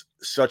Lance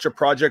such a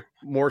project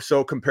more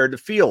so compared to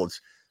Fields?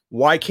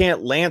 Why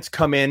can't Lance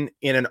come in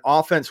an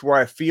offense where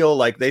I feel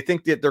like they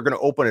think that they're going to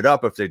open it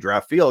up if they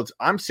draft Fields?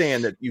 I'm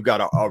saying that you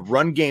got a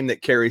run game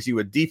that carries you,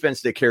 a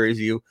defense that carries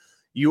you.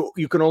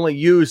 You can only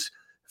use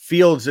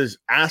Fields as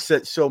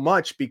asset so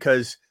much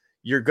because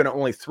you're going to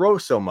only throw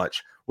so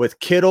much. With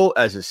Kittle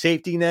as a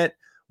safety net,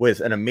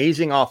 with an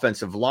amazing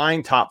offensive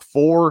line, top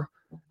 4,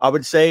 I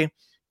would say,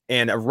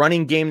 and a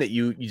running game that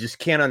you just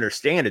can't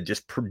understand. It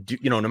just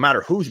no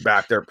matter who's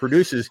back there, it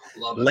produces.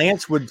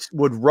 Lance would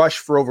rush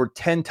for over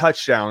 10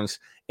 touchdowns,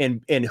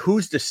 and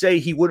who's to say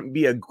he wouldn't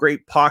be a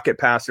great pocket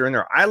passer in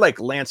there? I like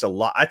Lance a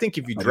lot. I think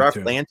if you draft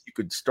Lance, you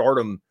could start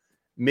him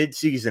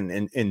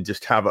mid-season and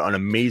just have an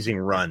amazing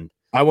run.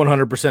 I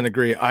 100%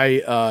 agree.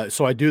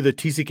 So I do the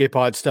TCK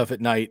pod stuff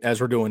at night, as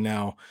we're doing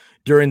now.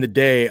 During the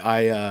day,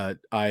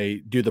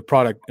 I do the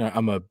product.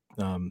 I'm a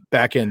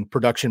back-end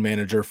production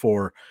manager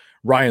for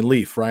Ryan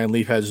Leaf. Ryan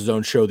Leaf has his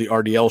own show, the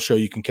RDL show.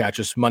 You can catch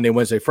us Monday,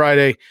 Wednesday,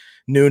 Friday,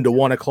 noon to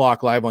 1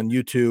 o'clock live on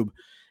YouTube.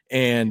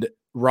 And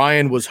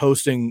Ryan was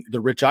hosting the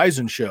Rich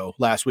Eisen show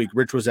last week.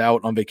 Rich was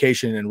out on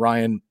vacation and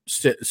Ryan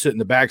sit in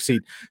the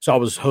backseat. So I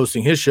was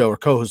hosting his show or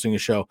co-hosting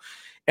his show.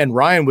 And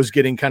Ryan was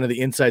getting kind of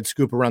the inside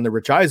scoop around the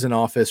Rich Eisen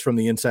office from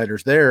the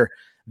insiders there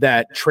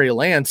that Trey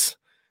Lance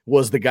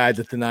was the guy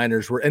that the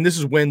Niners were. And this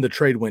is when the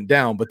trade went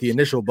down. But the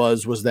initial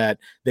buzz was that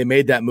they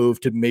made that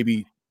move to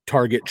maybe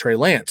target Trey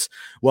Lance.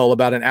 Well,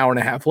 about an hour and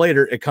a half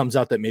later, it comes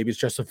out that maybe it's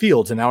Justin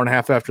Fields. An hour and a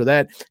half after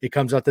that, it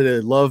comes out that they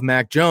love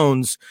Mac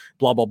Jones,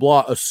 blah, blah,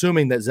 blah,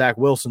 assuming that Zach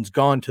Wilson's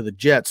gone to the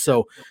Jets.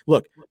 So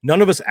look,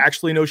 none of us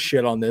actually know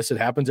shit on this. It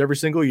happens every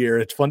single year.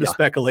 It's fun to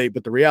speculate,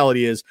 but the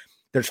reality is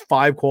there's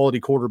 5 quality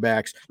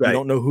quarterbacks. Right. You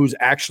don't know who's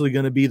actually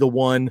going to be the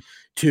one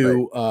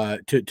to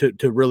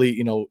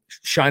really,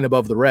 shine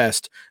above the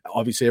rest.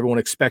 Obviously, everyone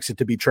expects it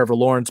to be Trevor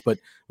Lawrence, but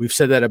we've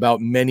said that about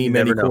many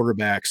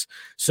quarterbacks.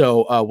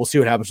 So we'll see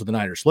what happens with the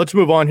Niners. Let's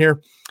move on here.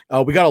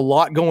 We got a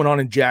lot going on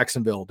in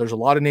Jacksonville. There's a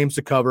lot of names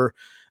to cover.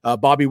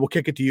 Bobby, we'll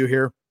kick it to you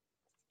here.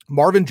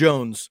 Marvin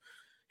Jones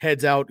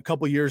heads out a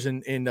couple years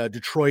in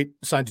Detroit,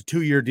 signs a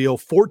 2-year deal,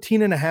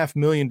 $14.5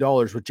 million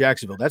with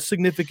Jacksonville. That's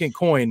significant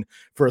coin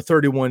for a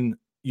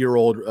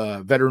 31-year-old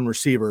veteran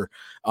receiver.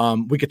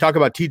 We could talk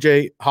about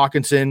TJ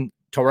Hawkinson,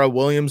 Terrell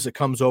Williams that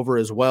comes over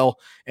as well,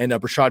 and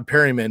Brashad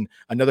Perryman,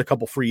 another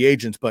couple free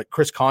agents, but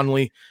Chris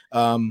Conley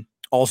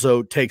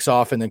also takes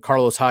off, and then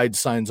Carlos Hyde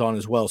signs on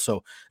as well.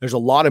 So there's a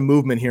lot of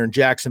movement here in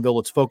Jacksonville.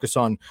 Let's focus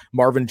on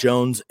Marvin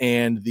Jones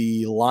and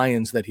the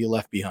Lions that he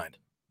left behind.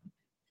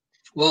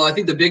 Well, I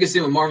think the biggest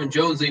thing with Marvin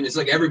Jones leaving is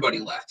like everybody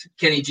left.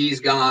 Kenny G's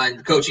gone,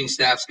 the coaching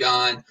staff's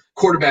gone,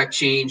 quarterback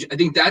change. I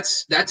think that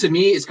to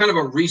me is kind of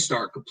a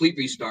restart, complete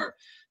restart.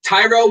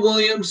 Tyrell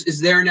Williams is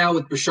there now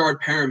with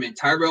Brashard Perriman.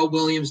 Tyrell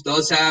Williams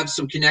does have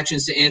some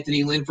connections to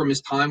Anthony Lynn from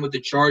his time with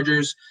the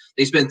Chargers.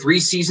 They spent 3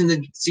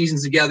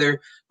 seasons together.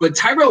 But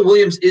Tyrell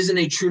Williams isn't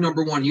a true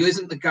number one. He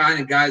isn't the guy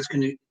that's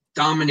going to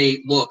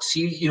dominate looks.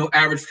 He,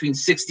 averaged between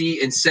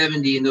 60 and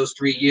 70 in those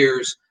 3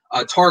 years.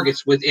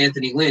 Targets with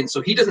Anthony Lynn.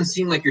 So he doesn't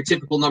seem like your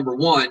typical number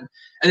one.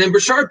 And then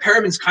Brashard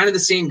Perriman's kind of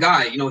the same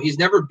guy. He's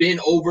never been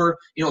over,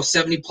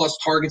 70-plus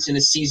targets in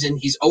a season.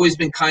 He's always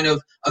been kind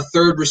of a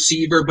third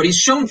receiver, but he's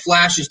shown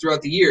flashes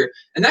throughout the year.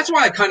 And that's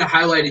why I kind of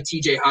highlighted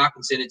TJ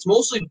Hawkinson. It's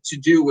mostly to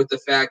do with the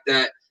fact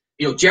that,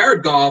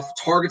 Jared Goff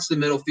targets the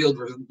middle field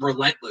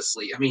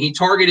relentlessly. I mean, he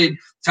targeted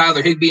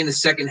Tyler Higbee in the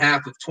second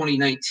half of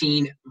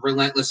 2019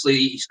 relentlessly.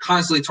 He's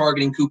constantly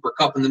targeting Cooper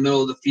Kupp in the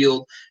middle of the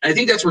field. And I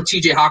think that's where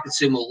TJ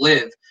Hawkinson will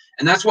live.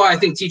 And that's why I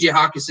think TJ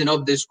Hawkinson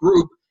of this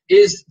group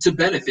is to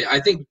benefit. I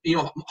think,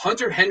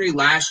 Hunter Henry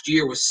last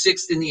year was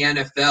 6th in the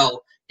NFL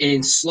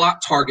in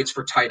slot targets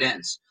for tight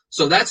ends.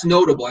 So that's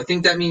notable. I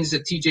think that means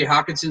that TJ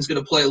Hawkinson's going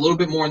to play a little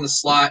bit more in the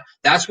slot.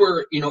 That's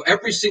where,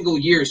 every single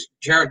year,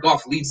 Jared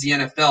Goff leads the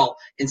NFL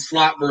in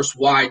slot versus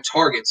wide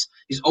targets.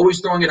 He's always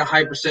throwing at a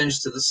high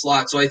percentage to the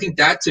slot. So I think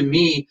that to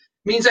me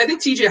means I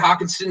think TJ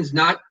Hawkinson's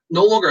no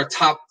longer a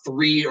top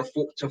 3 or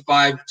 4 to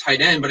 5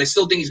 tight end, but I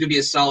still think he's going to be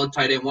a solid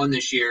tight end 1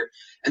 this year.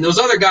 And those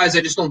other guys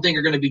I just don't think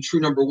are going to be true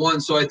number one.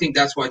 So I think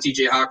that's why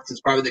TJ Hawkinson's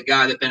probably the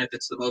guy that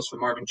benefits the most from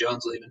Marvin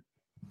Jones leaving.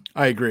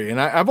 I agree. And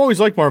I've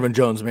always liked Marvin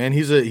Jones, man.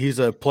 He's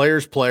a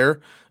player's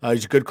player.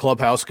 He's a good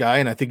clubhouse guy,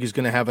 and I think he's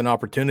going to have an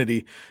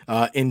opportunity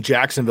in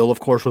Jacksonville, of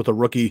course, with a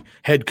rookie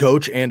head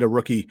coach and a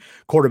rookie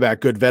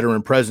quarterback, good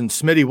veteran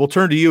presence. Smitty, we'll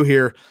turn to you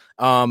here,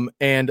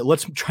 and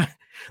let's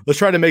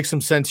try to make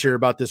some sense here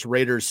about this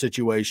Raiders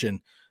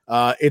situation.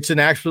 It's an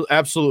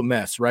absolute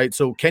mess, right?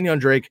 So Kenyon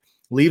Drake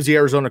leaves the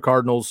Arizona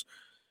Cardinals,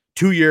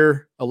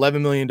 2-year,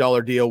 $11 million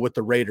deal with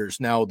the Raiders.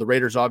 Now, the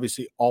Raiders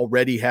obviously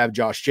already have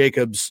Josh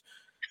Jacobs.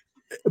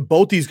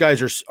 Both these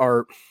guys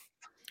are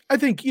I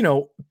think,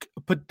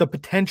 but the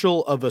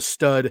potential of a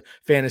stud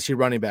fantasy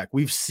running back.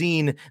 We've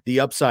seen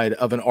the upside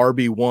of an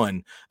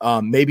RB1,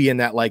 maybe in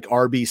that like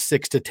RB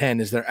 6 to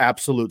 10 is their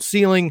absolute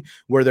ceiling.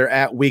 Where they're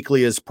at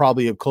weekly is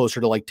probably closer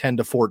to like 10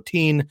 to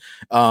 14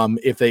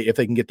 if they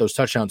can get those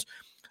touchdowns.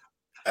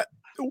 I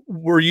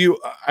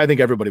think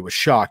everybody was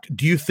shocked.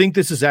 Do you think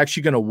this is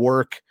actually going to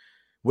work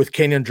with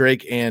Kenyon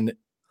Drake and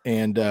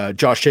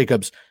Josh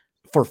Jacobs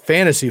for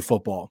fantasy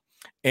football?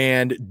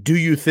 And do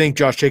you think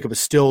Josh Jacobs is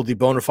still the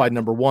bona fide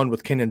number one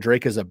with Kenyon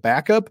Drake as a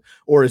backup,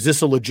 or is this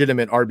a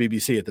legitimate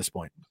RBBC at this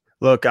point?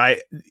 Look, I'm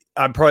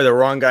probably the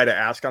wrong guy to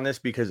ask on this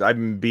because I've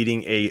been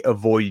beating a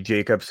avoid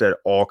Jacobs at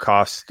all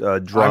costs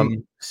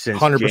drum since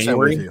 100%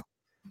 January. With you.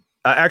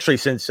 Actually,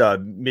 since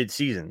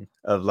mid-season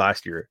of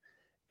last year.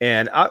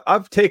 And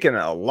I've taken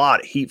a lot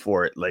of heat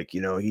for it. Like,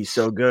 he's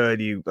so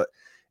good. It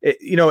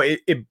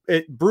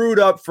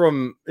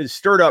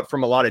stirred up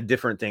from a lot of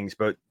different things.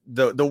 But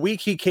the week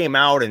he came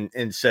out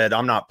and said,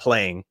 I'm not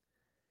playing,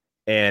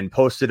 and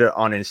posted it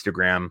on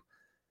Instagram,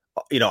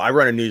 I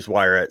run a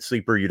newswire at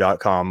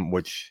sleeperu.com,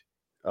 which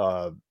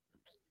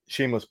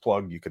shameless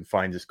plug, you can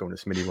find just going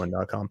to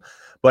smitty1.com.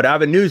 But I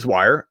have a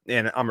newswire,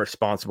 and I'm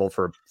responsible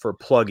for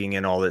plugging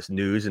in all this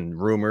news and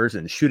rumors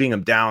and shooting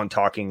them down,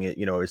 talking,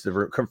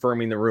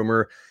 confirming the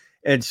rumor.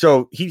 And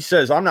so he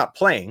says, I'm not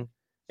playing.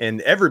 and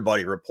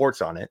everybody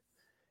reports on it.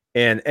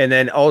 And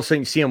then all of a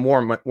sudden you see him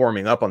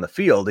warming up on the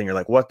field, and you're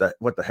like, what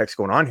the heck's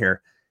going on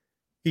here?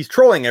 He's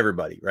trolling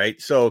everybody, right?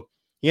 So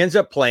he ends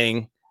up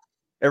playing.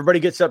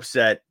 Everybody gets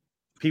upset.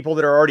 People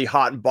that are already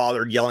hot and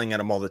bothered yelling at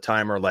him all the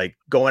time are like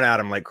going at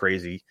him like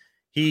crazy.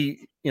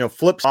 He,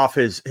 flips off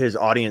his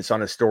audience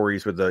on his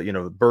stories with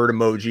the, bird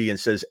emoji and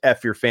says,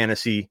 F your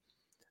fantasy,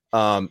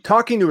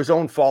 talking to his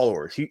own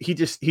followers.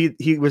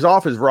 He was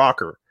off his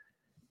rocker.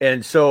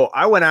 And so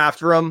I went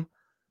after him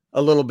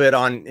a little bit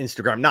on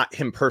Instagram, not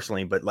him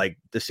personally, but like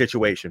the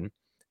situation.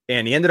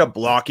 And he ended up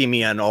blocking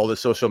me on all the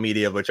social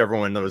media, which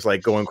everyone was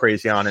like going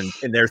crazy on. And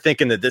they're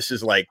thinking that this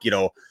is like,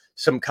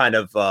 some kind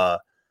of,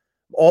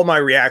 all my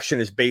reaction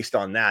is based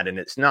on that. And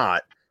it's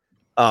not.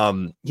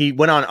 He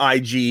went on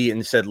IG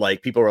and said,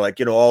 like, people were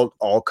like,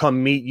 I'll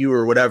come meet you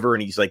or whatever.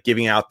 And he's like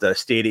giving out the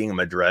stadium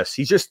address.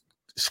 He's just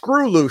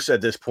screw loose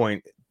at this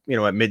point, at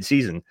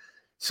midseason.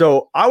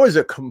 So I was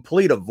a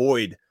complete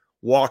avoid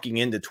walking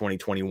into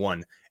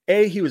 2021.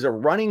 He was a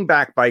running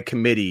back by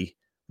committee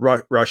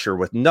rusher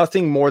with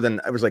nothing more than,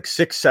 it was like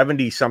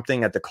 670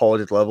 something at the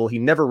college level. He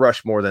never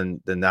rushed more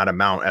than that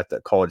amount at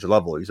the college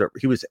level.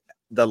 He was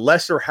the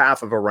lesser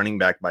half of a running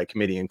back by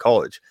committee in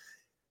college.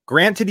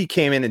 Granted, he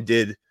came in and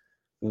did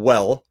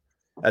well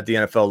at the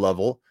NFL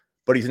level,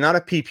 but he's not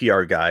a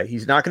PPR guy.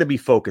 He's not going to be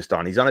focused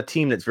on. He's on a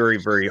team that's very,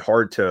 very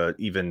hard to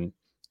even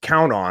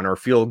count on or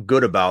feel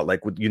good about,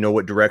 like,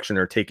 what direction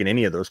they're taking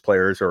any of those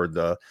players or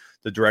the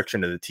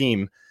direction of the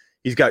team.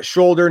 He's got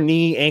shoulder,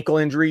 knee, ankle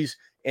injuries.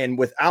 And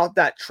without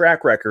that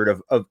track record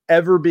of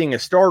ever being a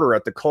starter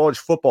at the college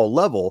football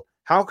level,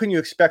 how can you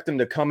expect him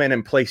to come in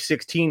and play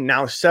 16,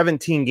 now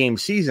 17 game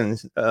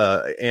seasons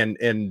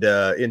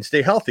and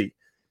stay healthy?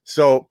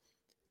 So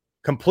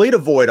complete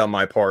avoid on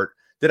my part.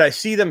 Did I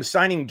see them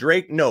signing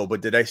Drake? No.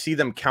 But did I see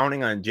them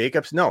counting on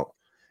Jacobs? No.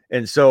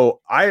 And so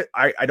I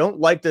don't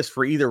like this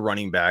for either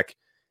running back.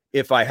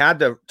 If I had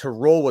to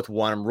roll with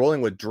one, I'm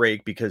rolling with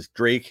Drake because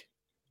Drake,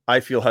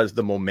 I feel, has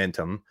the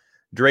momentum.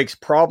 Drake's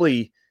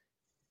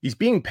he's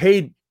being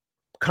paid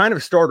kind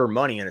of starter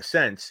money in a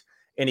sense.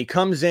 And he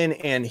comes in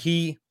and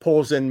he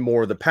pulls in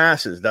more of the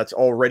passes. That's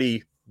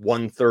already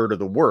 1/3 of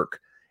the work.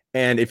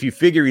 And if you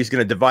figure he's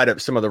going to divide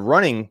up some of the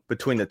running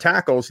between the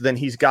tackles, then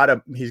he's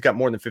got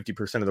more than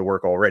 50% of the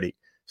work already.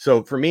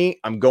 So for me,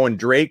 I'm going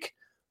Drake,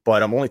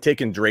 but I'm only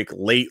taking Drake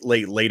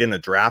late in the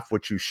draft,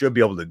 which you should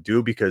be able to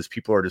do because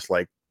people are just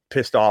like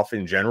pissed off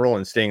in general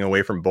and staying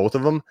away from both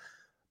of them.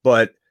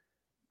 But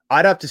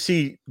I'd have to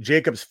see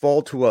Jacobs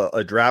fall to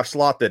a draft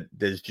slot that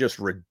is just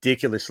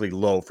ridiculously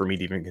low for me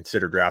to even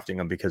consider drafting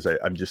him because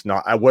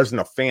I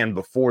wasn't a fan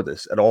before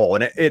this at all.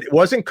 And it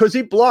wasn't because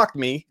he blocked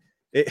me.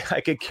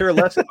 I could care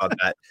less about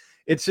that.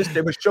 It's just,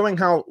 it was showing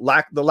how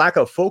the lack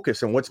of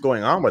focus and what's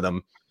going on with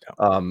him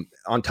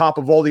on top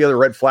of all the other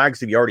red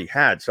flags that he already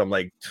had. So I'm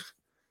like,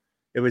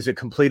 it was a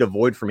complete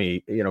avoid for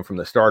me, from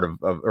the start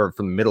or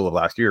from the middle of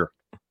last year.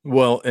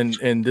 Well,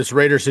 and this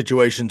Raider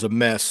situation's a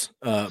mess,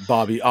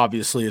 Bobby.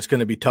 Obviously, it's going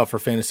to be tough for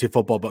fantasy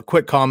football. But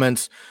quick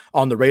comments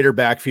on the Raider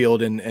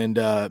backfield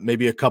and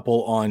maybe a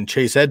couple on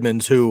Chase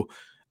Edmonds, who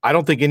I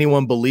don't think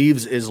anyone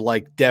believes is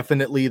like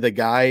definitely the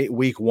guy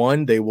week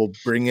one. They will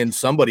bring in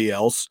somebody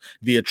else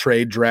via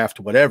trade,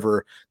 draft,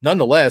 whatever.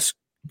 Nonetheless,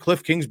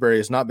 Cliff Kingsbury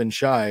has not been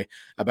shy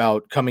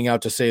about coming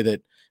out to say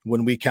that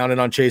when we counted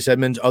on Chase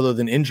Edmonds, other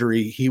than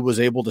injury, he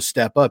was able to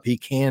step up. He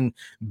can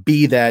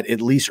be that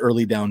at least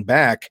early down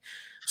back.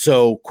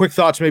 So quick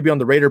thoughts maybe on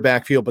the Raider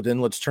backfield, but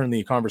then let's turn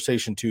the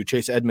conversation to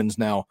Chase Edmonds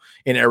now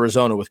in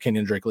Arizona with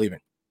Kenyon Drake leaving.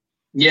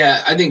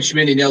 Yeah, I think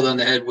Smitty nailed on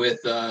the head with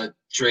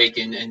Drake,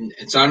 and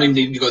so I don't even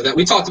need to go that.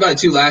 We talked about it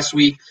too last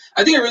week.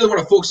 I think I really want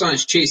to focus on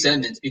is Chase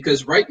Edmonds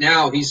because right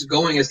now he's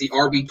going as the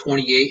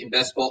RB28 in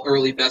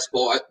early best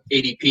ball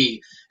ADP,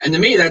 and to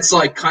me that's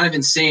like kind of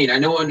insane. I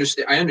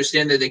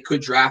understand that they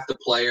could draft a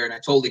player, and I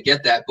totally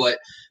get that. But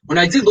when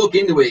I did look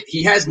into it,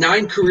 he has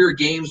 9 career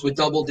games with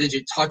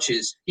double-digit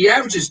touches. He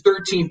averages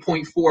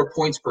 13.4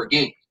 points per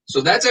game. So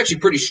that's actually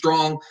pretty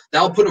strong.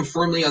 That'll put him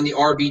firmly on the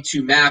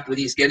RB2 map when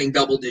he's getting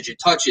double-digit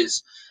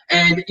touches.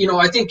 And,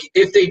 I think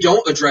if they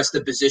don't address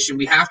the position,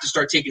 we have to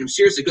start taking him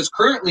seriously because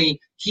currently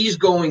he's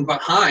going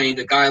behind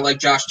a guy like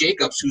Josh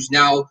Jacobs, who's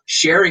now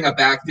sharing a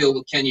backfield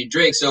with Kenyon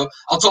Drake. So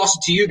I'll toss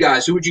it to you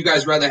guys. Who would you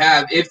guys rather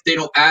have if they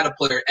don't add a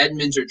player,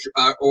 Edmonds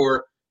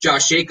or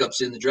Josh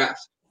Jacobs in the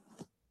draft?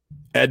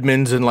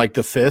 Edmonds in like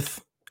the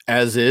 5th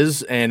as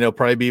is, and it'll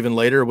probably be even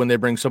later when they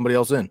bring somebody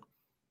else in.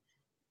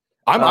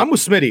 I'm with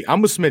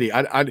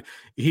Smitty.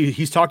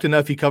 He's talked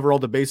enough. He covered all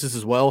the bases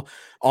as well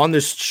on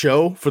this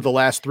show for the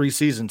last 3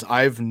 seasons.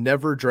 I've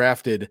never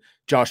drafted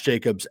Josh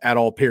Jacobs at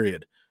all,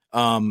 period.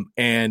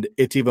 And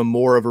it's even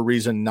more of a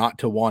reason not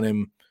to want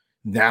him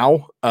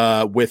now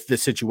with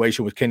this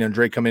situation with Kenyon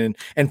Drake coming in.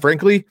 And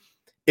frankly,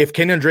 if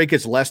Kenyon Drake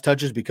gets less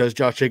touches because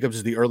Josh Jacobs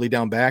is the early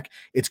down back,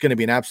 it's going to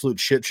be an absolute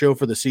shit show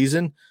for the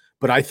season.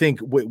 But I think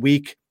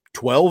week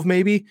 12,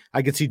 maybe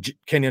I could see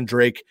Kenyon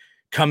Drake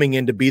coming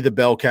in to be the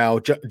bell cow.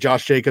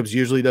 Josh Jacobs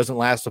usually doesn't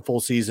last a full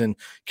season.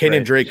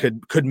 Kenyon Drake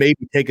could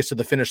maybe take us to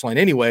the finish line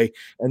anyway.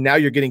 And now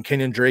you're getting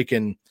Kenyon Drake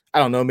in I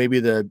don't know, maybe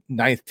the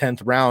 9th,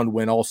 10th round,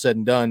 when all's said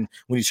and done,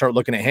 when you start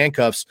looking at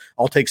handcuffs,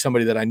 I'll take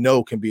somebody that I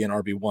know can be an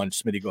RB1.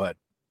 Smitty, go ahead.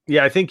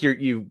 Yeah, I think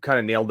you kind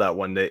of nailed that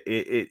one. That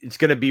it's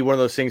going to be one of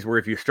those things where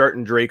if you're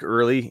starting Drake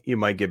early, you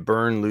might get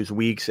burned, lose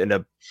weeks, end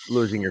up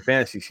losing your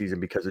fantasy season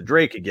because of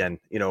Drake again.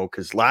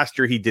 Because last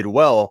year he did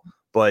well,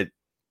 but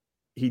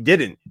he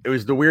didn't. It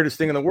was the weirdest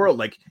thing in the world.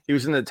 Like, he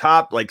was in the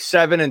top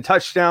 7 in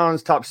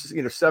touchdowns, top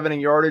 7 in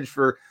yardage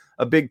for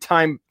a big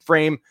time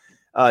frame,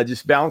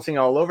 just bouncing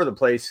all over the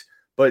place,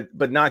 but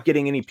not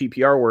getting any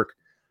PPR work.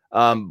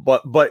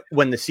 But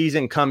when the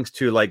season comes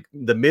to like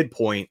the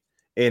midpoint,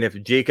 and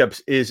if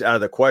Jacobs is out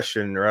of the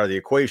question or out of the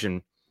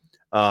equation,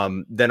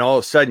 then all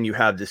of a sudden you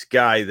have this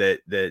guy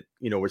that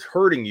was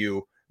hurting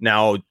you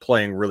now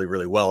playing really,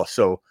 really well.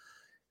 So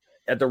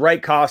at the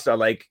right cost, I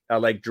like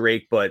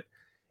Drake, but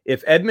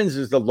if Edmonds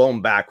is the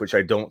lone back, which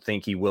I don't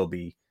think he will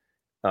be,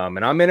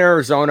 and I'm in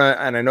Arizona,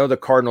 and I know the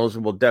Cardinals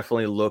will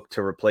definitely look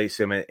to replace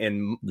him,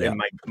 and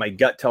my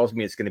gut tells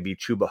me it's going to be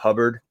Chuba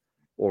Hubbard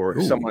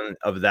or someone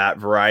of that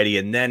variety,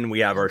 and then we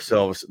have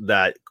ourselves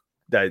that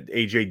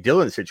AJ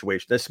Dillon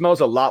situation. This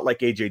smells a lot like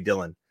AJ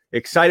Dillon.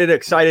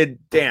 Excited,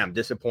 damn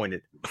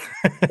disappointed.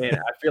 And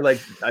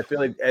I feel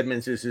like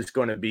Edmonds is just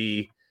going to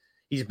be.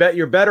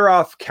 You're better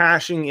off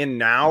cashing in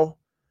now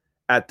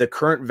at the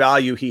current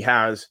value he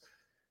has.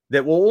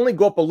 That will only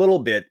go up a little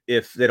bit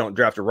if they don't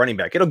draft a running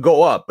back. It'll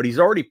go up, but he's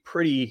already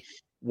pretty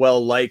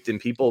well liked, and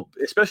people,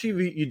 especially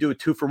if you do a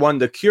 2-for-1,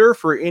 the cure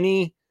for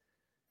any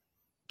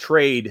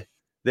trade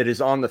that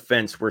is on the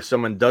fence where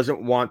someone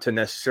doesn't want to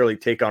necessarily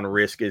take on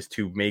risk is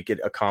to make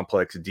it a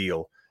complex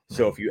deal.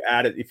 So if you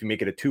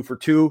make it a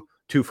 2-for-2,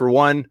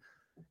 2-for-1,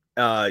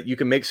 you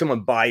can make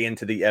someone buy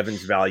into the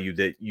Evans value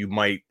that you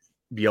might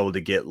be able to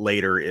get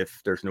later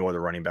if there's no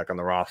other running back on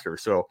the roster.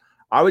 So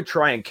I would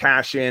try and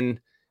cash in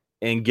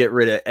and get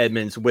rid of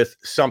Edmonds with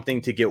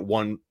something to get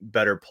one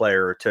better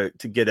player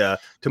to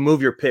move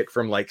your pick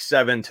from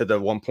 7 to the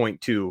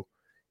 1.2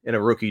 in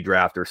a rookie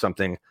draft or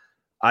something.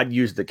 I'd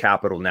use the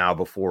capital now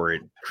before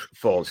it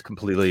falls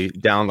completely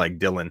down like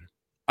Dillon.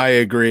 I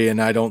agree, and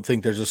I don't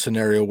think there's a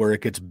scenario where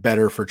it gets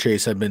better for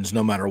Chase Edmonds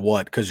no matter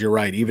what, because you're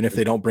right. Even if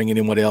they don't bring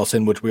anyone else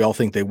in, which we all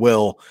think they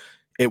will,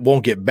 it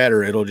won't get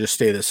better. It'll just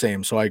stay the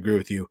same. So I agree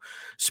with you.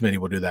 Smitty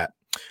will do that.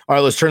 All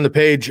right, let's turn the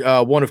page.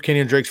 One of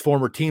Kenyon Drake's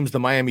former teams, the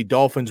Miami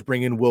Dolphins,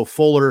 bring in Will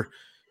Fuller.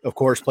 Of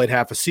course, played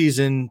half a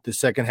season. The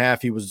second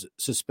half, he was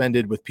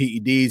suspended with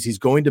PEDs. He's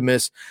going to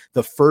miss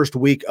the first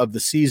week of the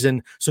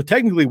season. So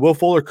technically, Will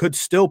Fuller could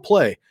still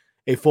play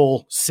a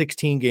full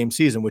 16-game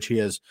season, which he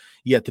has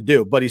yet to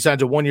do. But he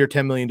signs a 1-year,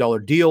 $10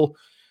 million deal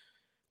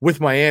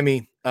with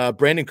Miami.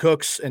 Brandon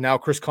Cooks and now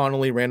Chris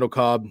Connolly, Randall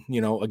Cobb,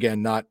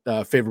 again, not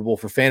favorable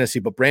for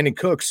fantasy, but Brandon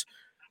Cooks,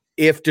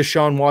 if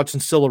Deshaun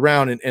Watson's still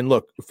around, and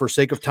look, for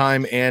sake of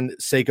time and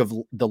sake of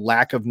the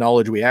lack of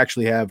knowledge we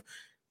actually have,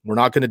 we're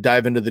not going to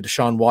dive into the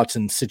Deshaun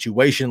Watson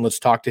situation. Let's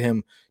talk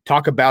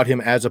about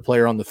him as a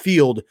player on the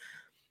field.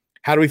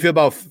 How do we feel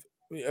about,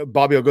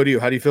 Bobby, I'll go to you.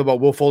 How do you feel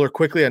about Will Fuller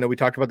quickly? I know we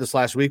talked about this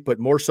last week, but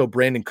more so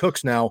Brandon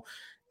Cooks now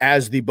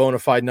as the bona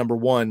fide number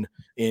one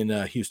in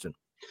Houston.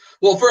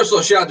 Well, first of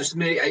all, shout out to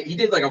Smitty. He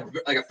did like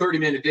a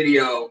 30-minute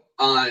video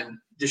on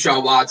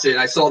Deshaun Watson.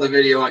 I saw the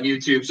video on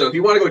YouTube. So if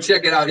you want to go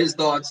check it out, his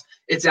thoughts,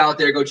 it's out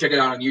there. Go check it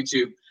out on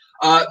YouTube.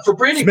 For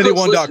Brandon Cooks,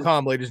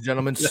 Smitty1.com, ladies and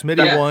gentlemen.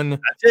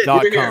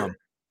 Smitty1.com.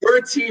 We're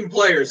team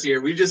players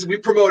here. We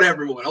promote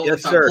everyone all the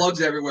time.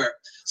 Plugs everywhere.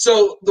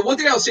 So the one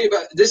thing I'll say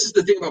about this is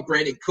the thing about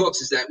Brandon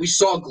Cooks is that we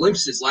saw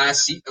glimpses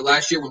last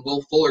year when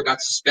Will Fuller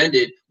got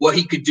suspended, what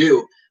he could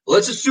do.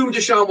 Let's assume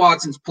Deshaun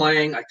Watson's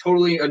playing. I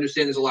totally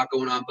understand there's a lot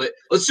going on, but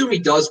let's assume he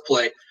does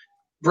play.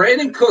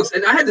 Brandon Cooks,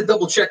 and I had to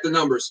double check the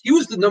numbers. He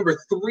was the number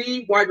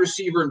 3 wide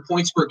receiver in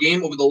points per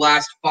game over the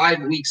last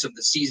 5 weeks of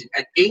the season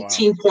at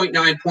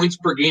 18.9 points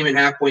per game and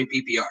half-point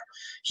PPR.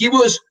 He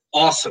was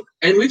awesome.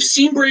 And we've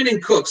seen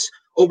Brandon Cooks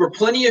over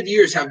plenty of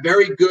years have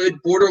very good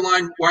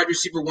borderline wide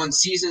receiver 1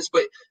 seasons,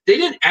 but they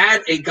didn't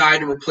add a guy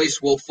to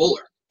replace Will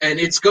Fuller. And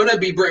it's going to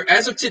be,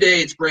 as of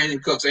today, it's Brandon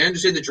Cooks. I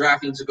understand the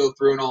draft needs to go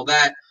through and all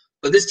that,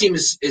 but this team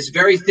is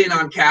very thin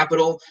on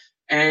capital.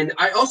 And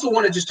I also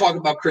want to just talk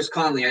about Chris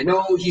Conley. I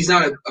know he's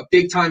not a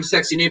big-time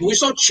sexy name, but we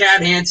saw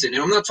Chad Hansen,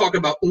 and I'm not talking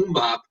about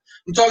Umbop.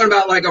 I'm talking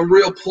about like a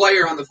real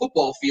player on the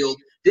football field.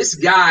 This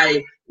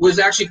guy was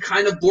actually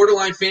kind of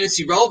borderline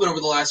fantasy relevant over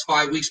the last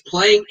 5 weeks,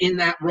 playing in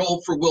that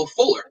role for Will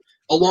Fuller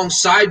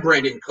alongside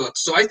Brandon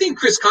Cooks. So I think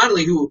Chris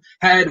Conley, who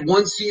had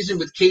one season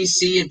with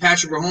KC and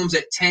Patrick Mahomes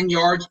at 10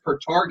 yards per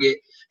target,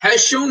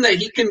 has shown that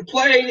he can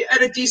play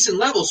at a decent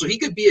level. So he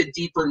could be a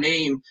deeper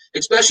name,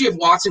 especially if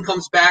Watson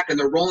comes back and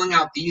they're rolling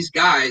out these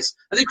guys.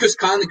 I think Chris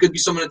Conley could be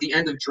someone at the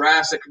end of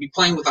drafts that could be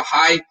playing with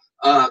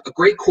a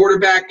great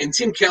quarterback. And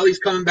Tim Kelly's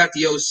coming back to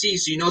the OC,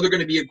 so they're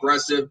going to be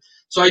aggressive.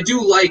 So I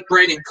do like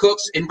Brandon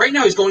Cooks. And right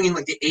now he's going in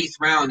like the 8th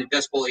round in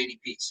best ball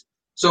ADPs.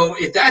 So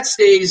if that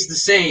stays the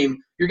same,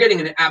 you're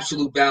getting an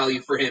absolute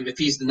value for him if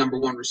he's the number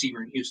 1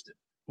 receiver in Houston.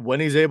 When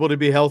he's able to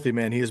be healthy,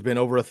 man, he has been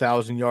over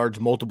 1,000 yards,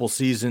 multiple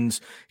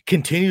seasons,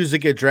 continues to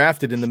get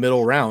drafted in the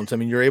middle rounds. I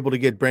mean, you're able to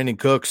get Brandon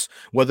Cooks,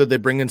 whether they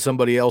bring in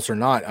somebody else or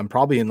not. I'm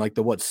probably in like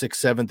the 6th,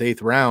 7th,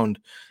 8th round,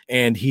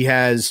 and he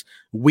has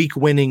week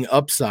winning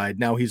upside.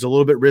 Now he's a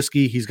little bit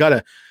risky. He's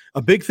got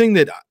a big thing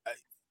that,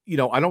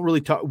 I don't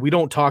really talk. We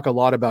don't talk a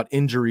lot about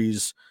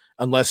injuries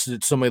unless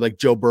it's somebody like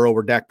Joe Burrow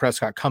or Dak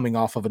Prescott coming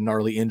off of a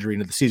gnarly injury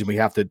into the season. We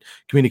have to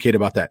communicate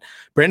about that.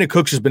 Brandon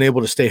Cooks has been able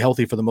to stay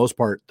healthy for the most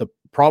part. The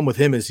problem with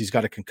him is he's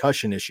got a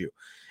concussion issue.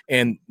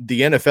 And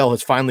the NFL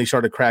has finally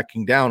started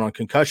cracking down on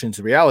concussions.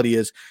 The reality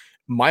is,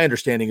 my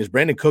understanding is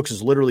Brandon Cooks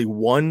is literally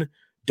one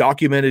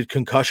documented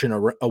concussion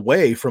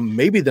away from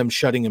maybe them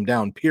shutting him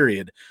down,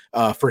 period,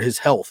 for his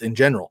health in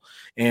general.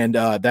 And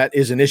that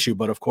is an issue.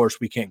 But of course,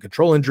 we can't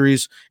control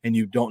injuries, and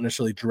you don't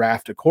necessarily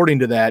draft according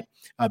to that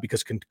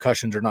because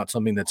concussions are not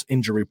something that's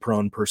injury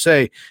prone per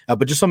se,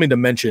 but just something to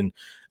mention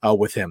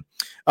with him.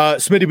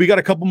 Smitty, we got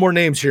a couple more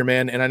names here,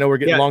 man. And I know we're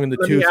getting long in the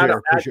tooth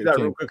here.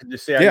 Real quick and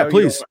just say,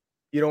 please.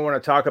 You don't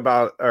want to talk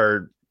about,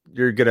 or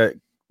you're going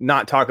to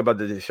not talk about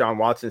the Deshaun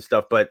Watson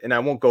stuff, and I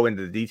won't go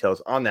into the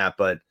details on that,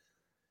 but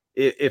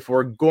if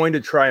we're going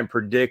to try and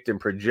predict and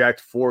project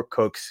for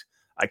Cooks,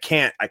 I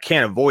can't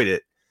avoid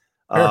it.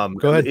 Go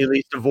ahead. At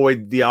least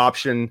avoid the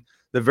option,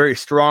 the very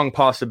strong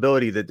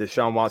possibility that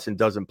Deshaun Watson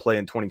doesn't play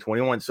in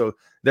 2021. So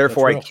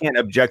therefore, I can't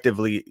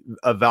objectively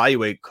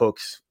evaluate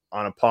Cooks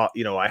on a pot.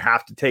 I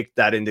have to take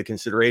that into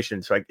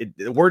consideration. So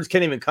the words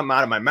can't even come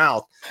out of my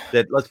mouth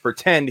that let's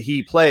pretend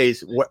he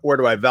plays. Where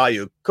do I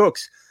value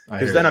Cooks?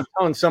 Because then I'm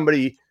telling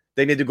somebody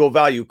they need to go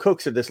value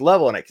Cooks at this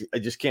level, and I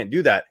just can't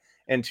do that.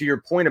 And to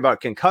your point about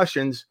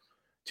concussions,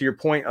 to your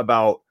point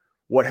about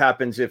what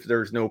happens if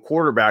there's no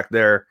quarterback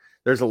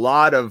there's a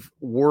lot of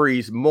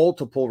worries,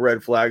 multiple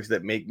red flags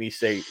that make me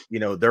say,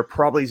 there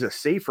probably is a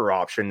safer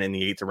option in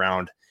the 8th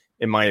round,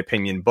 in my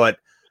opinion. But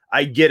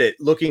I get it.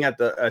 Looking at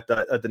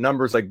the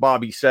numbers, like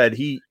Bobby said,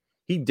 he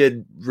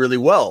did really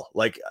well.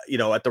 Like,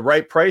 at the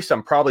right price,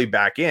 I'm probably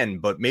back in,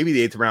 but maybe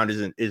the 8th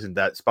round isn't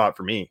that spot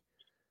for me.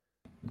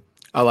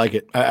 I like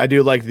it. I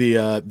do like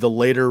the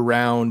later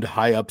round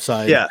high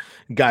upside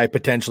guy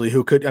potentially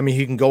who could,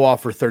 he can go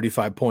off for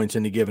 35 points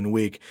in a given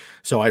week.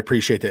 So I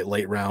appreciate that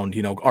late round,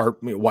 our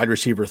wide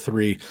receiver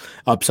 3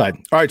 upside.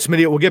 All right,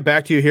 Smitty, we'll get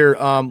back to you here.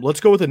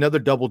 Let's go with another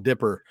double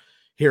dipper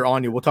here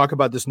on you. We'll talk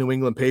about this New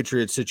England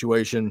Patriots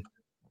situation.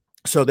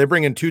 So they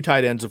bring in 2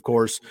 tight ends, of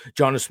course,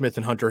 Jonnu Smith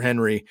and Hunter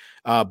Henry.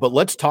 But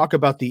let's talk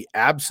about the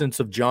absence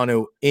of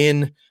Jonnu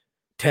in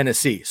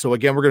Tennessee. So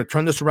again, we're going to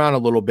turn this around a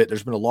little bit.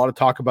 There's been a lot of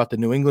talk about the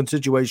New England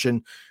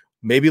situation.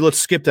 Maybe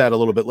let's skip that a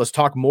little bit. Let's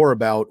talk more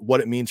about what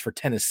it means for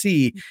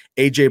Tennessee,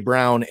 AJ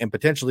Brown, and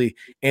potentially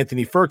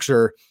Anthony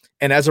Firkser.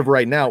 And as of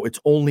right now, it's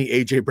only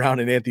AJ Brown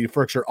and Anthony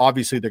Firkser.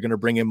 Obviously, they're going to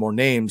bring in more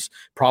names,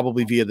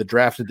 probably via the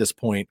draft at this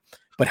point.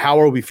 But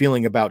how are we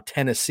feeling about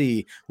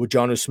Tennessee with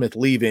Jonnu Smith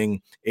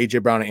leaving,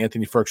 AJ Brown and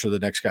Anthony Firkser, the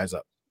next guys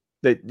up?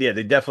 They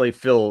definitely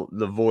fill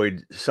the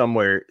void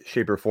somewhere,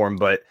 shape, or form.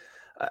 But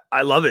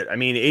I love it.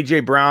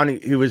 AJ Brown,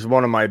 he was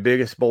one of my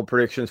biggest bold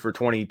predictions for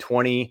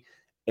 2020,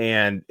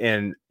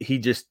 and he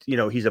just,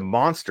 he's a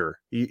monster.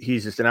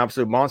 He's just an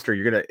absolute monster.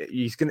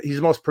 He's the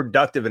most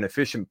productive and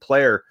efficient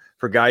player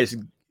for guys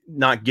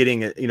not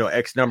getting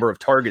X number of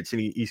targets, and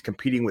he's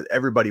competing with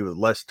everybody with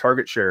less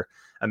target share.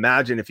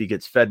 Imagine if he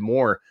gets fed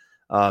more.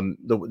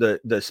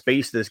 The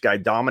space this guy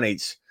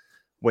dominates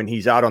when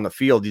he's out on the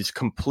field, he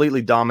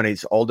completely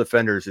dominates all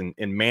defenders and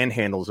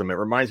manhandles them. It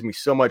reminds me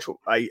so much.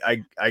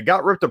 I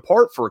got ripped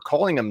apart for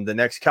calling him the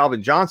next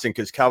Calvin Johnson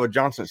because Calvin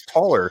Johnson's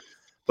taller,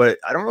 but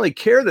I don't really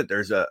care that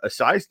there's a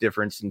size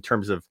difference in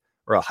terms of,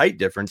 or a height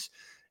difference.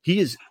 He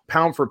is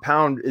pound for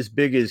pound as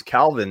big as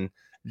Calvin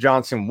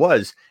Johnson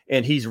was.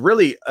 And he's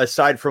really,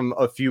 aside from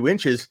a few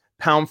inches,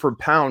 pound for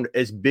pound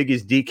as big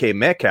as DK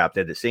Metcalf.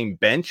 They had the same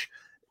bench.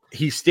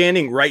 He's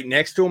standing right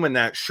next to him in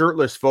that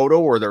shirtless photo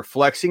where they're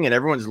flexing and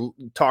everyone's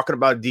talking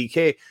about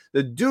DK.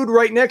 The dude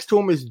right next to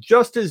him is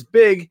just as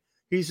big.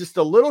 He's just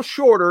a little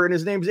shorter, and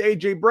his name's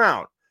AJ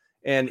Brown.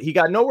 And he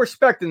got no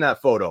respect in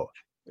that photo.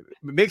 It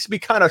makes me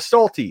kind of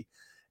salty.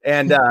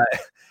 And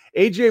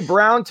AJ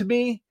Brown, to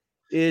me,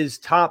 is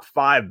top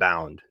 5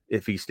 bound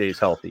if he stays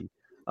healthy.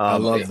 I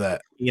love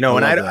that.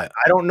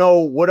 I don't know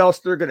what else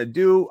they're going to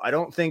do. I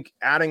don't think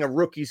adding a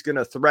rookie is going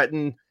to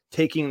threaten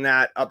taking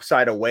that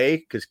upside away,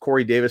 because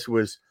Corey Davis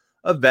was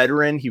a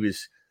veteran. He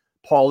was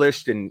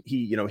polished and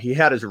he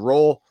had his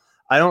role.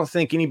 I don't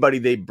think anybody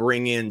they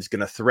bring in is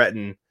going to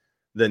threaten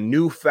the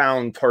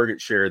newfound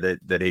target share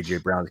that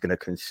AJ Brown is going to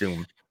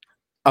consume.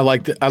 I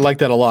like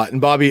that a lot.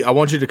 And Bobby, I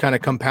want you to kind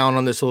of compound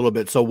on this a little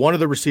bit. So one of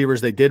the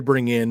receivers they did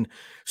bring in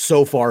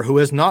so far, who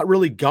has not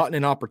really gotten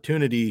an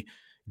opportunity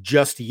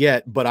just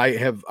yet, but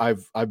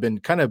I've been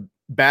kind of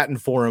batting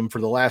for him for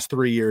the last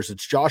 3 years.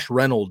 It's Josh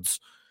Reynolds,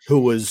 who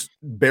was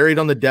buried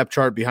on the depth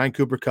chart behind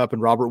Cooper Kupp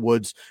and Robert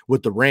Woods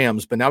with the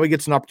Rams. But now he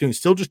gets an opportunity,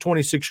 still just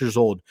 26 years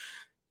old.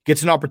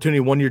 gets an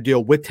opportunity, 1-year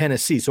deal with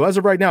Tennessee. So as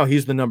of right now,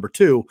 he's the number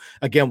 2.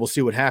 Again, we'll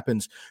see what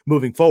happens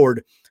moving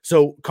forward.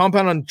 So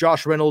compound on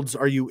Josh Reynolds.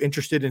 Are you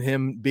interested in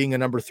him being a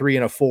number 3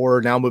 and a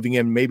 4, now moving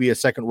in maybe a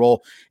second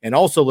role? And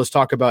also let's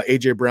talk about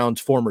A.J. Brown's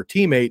former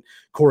teammate,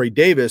 Corey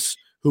Davis,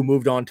 who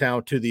moved on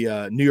down to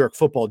the New York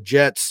Football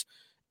Jets,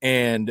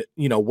 and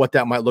what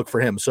that might look for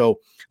him. So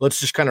let's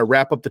just kind of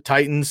wrap up the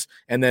Titans,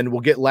 and then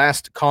we'll get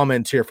last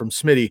comments here from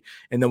Smitty,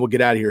 and then we'll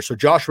get out of here. So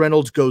Josh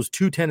Reynolds goes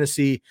to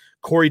Tennessee.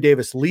 Corey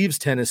Davis leaves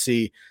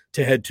Tennessee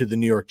to head to the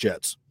New York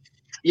Jets.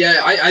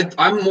 Yeah,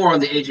 I'm more on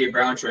the A.J.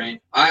 Brown train.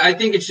 I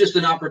think it's just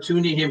an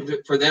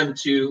opportunity for them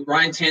to,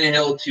 Ryan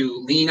Tannehill, to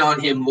lean on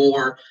him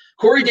more.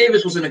 Corey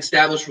Davis was an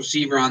established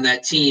receiver on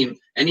that team,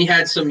 and he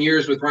had some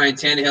years with Ryan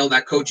Tannehill,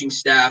 that coaching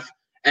staff.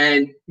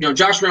 And,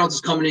 Josh Reynolds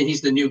is coming in.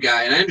 He's the new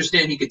guy. And I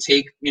understand he could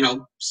take,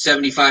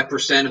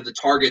 75% of the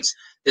targets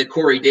that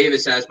Corey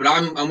Davis has. But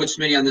I'm with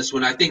Smitty on this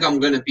one. I think I'm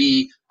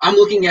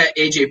looking at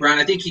A.J. Brown.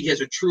 I think he has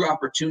a true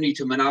opportunity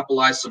to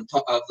monopolize some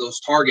of those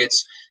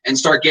targets and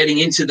start getting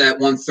into that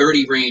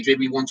 130 range,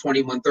 maybe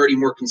 120, 130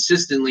 more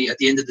consistently at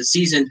the end of the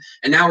season.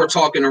 And now we're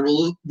talking a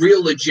real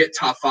legit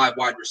top 5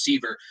 wide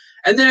receiver.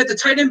 And then at the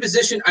tight end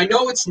position, I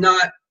know it's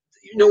not,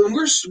 when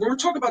we're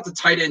talking about the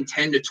tight end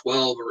 10 to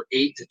 12 or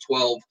 8 to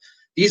 12,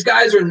 these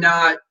guys are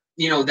not,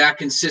 that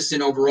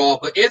consistent overall.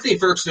 But Anthony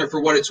Ferguson,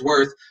 for what it's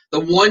worth, the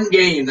one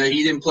game that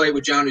he didn't play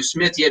with Jonnu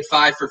Smith, he had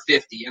 5 for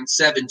 50 and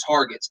 7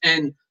 targets.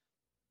 And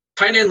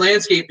tight end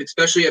landscape,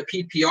 especially a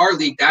PPR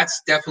league,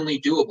 that's definitely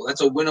doable. That's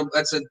a winnable.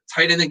 That's a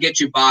tight end that gets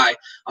you by.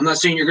 I'm not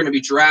saying you're going to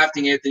be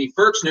drafting Anthony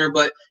Ferguson,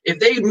 but if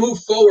they move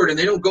forward and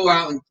they don't go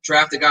out and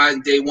draft a guy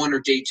in day 1 or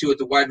day 2 at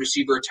the wide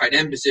receiver or tight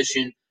end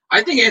position,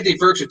 I think Anthony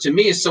Ferguson, to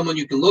me, is someone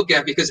you can look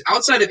at, because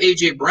outside of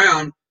A.J.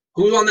 Brown,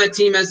 who's on that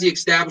team as the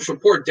established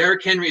report,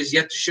 Derrick Henry has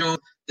yet to show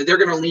that they're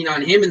going to lean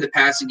on him in the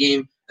passing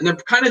game. And they're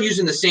kind of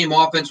using the same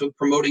offense with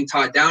promoting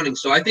Todd Downing.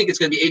 So I think it's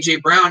going to be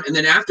A.J. Brown. And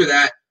then after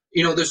that,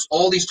 there's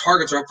all these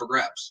targets are up for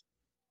grabs.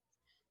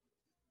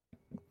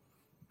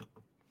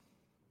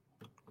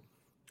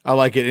 I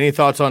like it. Any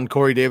thoughts on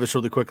Corey Davis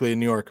really quickly in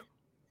New York?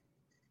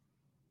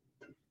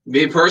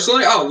 Me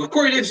personally?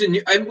 Corey Davis,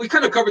 we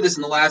kind of covered this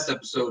in the last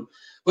episode.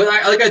 But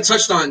I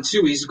touched on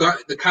too, he's got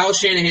the Kyle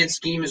Shanahan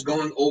scheme is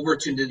going over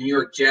to the New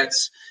York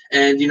Jets,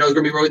 and it's going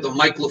to be really the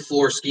Mike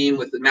LaFleur scheme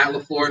with Matt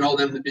LaFleur and all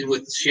them have been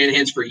with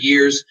Shanahan's for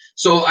years.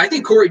 So I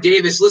think Corey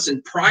Davis,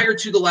 listen, prior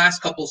to the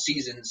last couple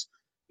seasons,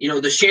 the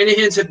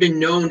Shanahans have been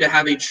known to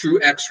have a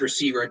true X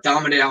receiver, a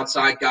dominant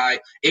outside guy.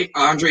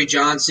 Andre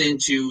Johnson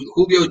to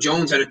Julio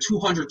Jones had a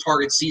 200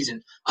 target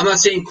season. I'm not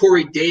saying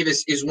Corey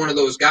Davis is one of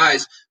those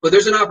guys, but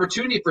there's an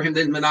opportunity for him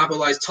to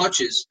monopolize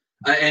touches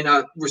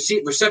and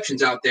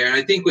receptions out there. And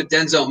I think with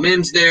Denzel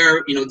Mims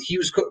there, he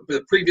was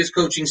the previous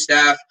coaching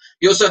staff.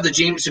 You also have the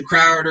Jamison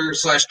Crowder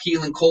 /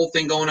 Keelan Cole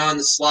thing going on in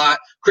the slot.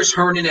 Chris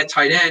Herndon at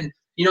tight end.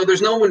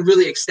 There's no one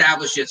really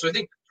established yet. So I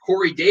think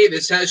Corey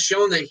Davis has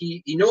shown that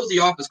he knows the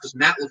offense because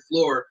Matt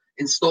LaFleur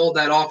installed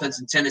that offense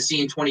in Tennessee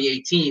in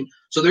 2018.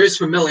 So there is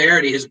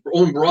familiarity. His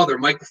own brother,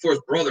 Mike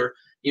LaFleur's brother,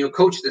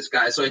 coached this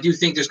guy. So I do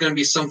think there's going to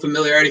be some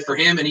familiarity for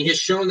him. And he has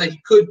shown that he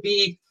could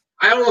be,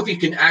 I don't know if he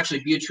can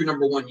actually be a true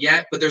number 1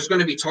 yet, but there's going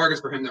to be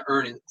targets for him to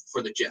earn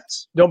for the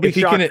Jets. Don't be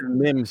shocked if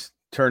Mims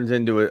turns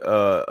into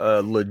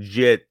a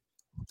legit,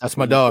 that's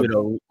my dog,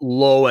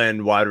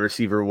 low-end wide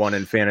receiver 1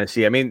 in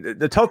fantasy. I mean,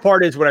 the tough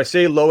part is when I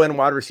say low-end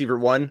wide receiver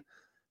 1,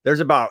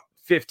 there's about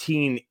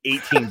 15,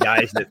 18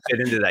 guys that fit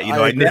into that.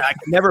 I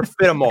can never fit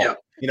them all. Yeah.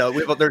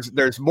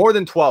 There's more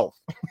than 12.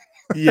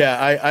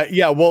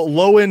 Well,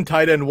 low end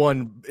tight end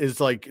 1 is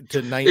like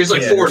to 19. There's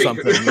like 40 or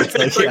something.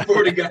 It's like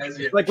 40 guys.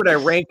 Yeah. Like when I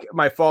rank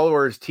my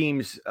followers'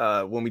 teams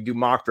when we do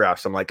mock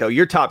drafts, I'm like, oh,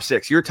 you're top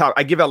 6.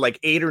 I give out like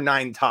 8 or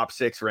 9 top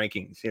 6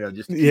 rankings.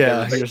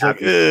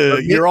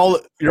 You're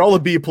all a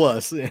B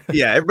plus.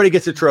 Yeah, everybody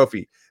gets a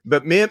trophy.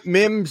 But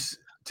Mims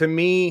to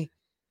me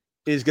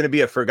is going to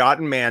be a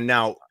forgotten man.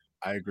 Now,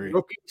 I agree.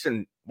 Rookies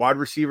and wide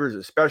receivers,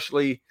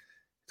 especially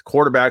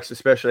quarterbacks,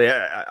 especially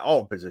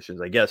all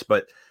positions, I guess,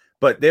 but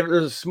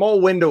there's a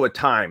small window of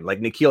time, like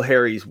N'Keal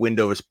Harry's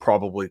window is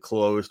probably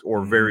closed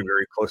or very,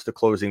 very close to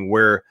closing,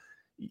 where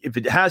if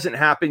it hasn't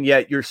happened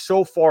yet, you're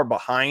so far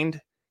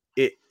behind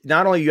it.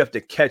 Not only you have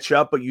to catch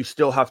up, but you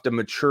still have to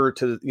mature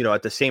to,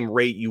 at the same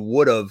rate you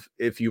would have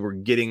if you were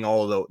getting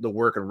all the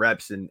work and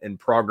reps and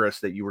progress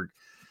that you were.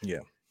 Yeah.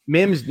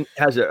 Mims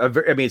has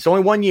it's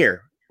only 1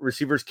 year.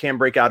 Receivers can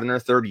break out in their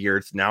third year.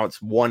 It's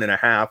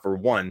 1.5 or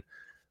 1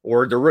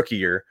 or the rookie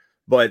year.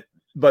 But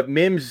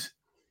Mims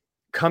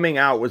coming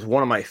out was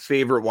one of my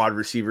favorite wide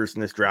receivers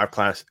in this draft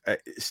class.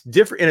 It's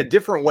different in a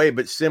different way,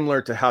 but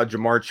similar to how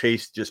Jamar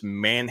Chase just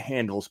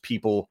manhandles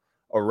people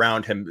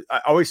around him.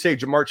 I always say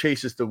Jamar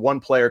Chase is the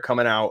one player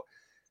coming out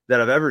that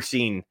I've ever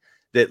seen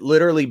that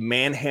literally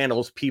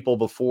manhandles people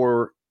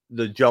before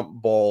the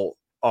jump ball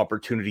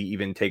opportunity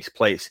even takes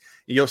place.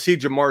 You'll see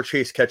Jamar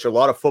Chase catch a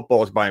lot of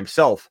footballs by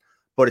himself,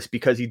 but it's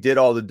because he did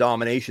all the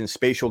domination,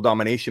 spatial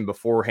domination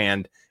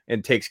beforehand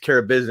and takes care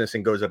of business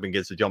and goes up and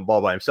gets the jump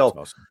ball by himself.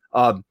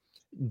 Awesome.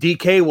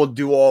 DK will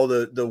do all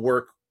the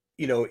work,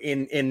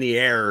 in the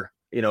air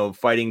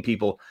fighting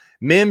people.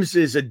 Mims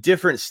is a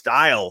different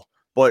style,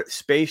 but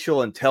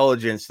spatial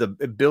intelligence, the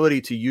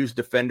ability to use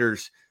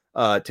defenders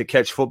to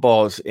catch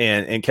footballs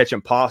and catch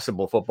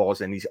impossible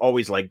footballs. And he's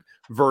always like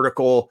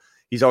vertical.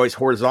 He's always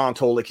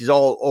horizontal. Like he's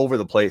all over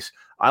the place.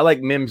 I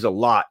like Mims a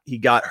lot. He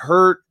got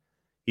hurt.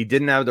 He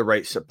didn't have the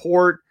right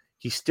support.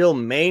 He still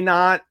may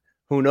not.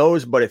 Who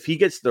knows? But if he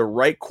gets the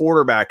right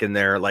quarterback in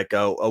there, like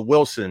a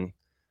Wilson,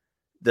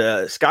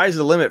 the sky's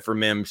the limit for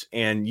Mims.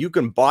 And you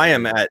can buy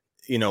him at,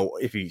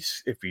 if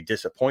he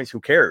disappoints,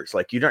 who cares?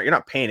 Like you're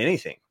not paying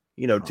anything,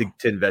 to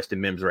invest in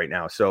Mims right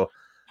now. So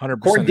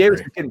 100% Corey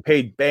Davis is getting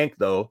paid bank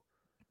though.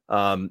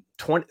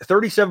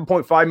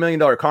 $37.5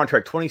 million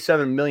contract,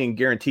 $27 million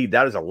guaranteed.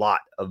 That is a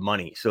lot of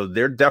money. So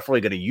they're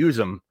definitely going to use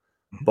him,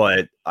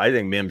 but I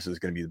think Mims is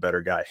going to be the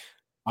better guy.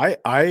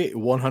 I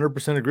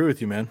 100% agree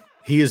with you, man.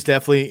 He is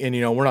definitely, and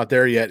we're not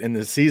there yet in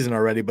the season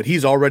already, but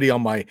he's already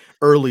on my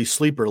early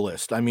sleeper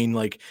list. I mean,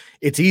 like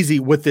it's easy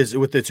with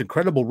this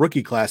incredible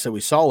rookie class that we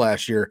saw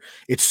last year.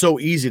 It's so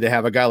easy to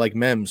have a guy like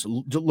Mims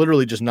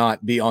literally just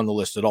not be on the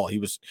list at all. He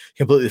was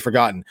completely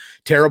forgotten.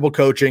 Terrible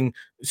coaching.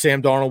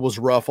 Sam Darnold was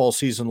rough all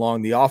season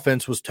long. The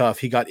offense was tough.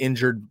 He got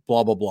injured,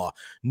 blah, blah, blah.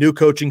 New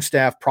coaching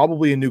staff,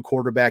 probably a new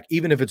quarterback.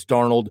 Even if it's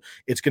Darnold,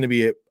 it's going to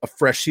be a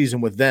fresh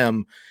season with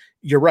them.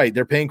 You're right.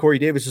 They're paying Corey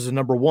Davis as a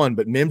number one,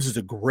 but Mims is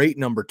a great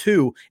number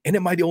two. And it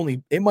might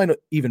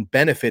even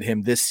benefit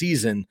him this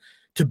season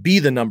to be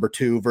the number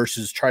two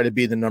versus try to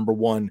be the number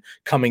one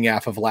coming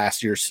off of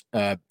last year's,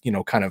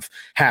 kind of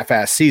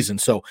half-ass season.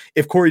 So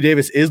if Corey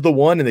Davis is the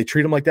one and they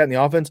treat him like that in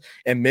the offense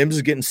and Mims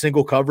is getting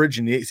single coverage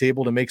and he's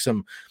able to make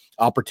some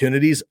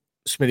opportunities,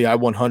 Smitty, I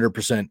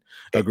 100%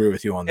 agree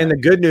with you on that. And the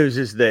good news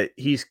is that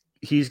he's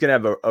going to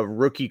have a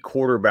rookie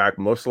quarterback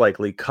most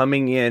likely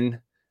coming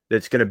in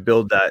that's going to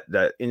build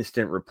that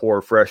instant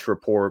rapport, fresh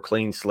rapport,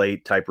 clean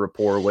slate type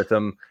rapport with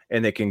them,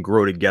 and they can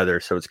grow together.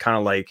 So it's kind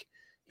of like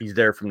he's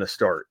there from the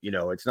start.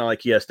 It's not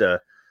like he has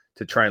to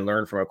try and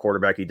learn from a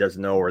quarterback he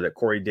doesn't know, or that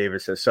Corey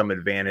Davis has some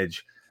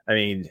advantage. I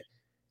mean,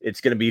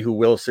 it's going to be who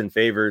Wilson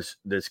favors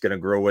that's going to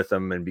grow with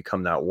him and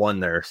become that one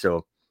there.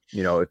 So,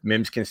 if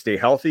Mims can stay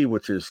healthy,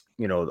 which is,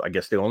 I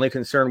guess the only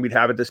concern we'd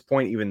have at this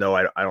point, even though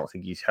I don't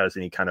think he has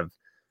any kind of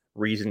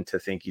reason to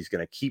think he's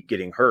going to keep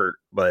getting hurt,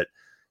 but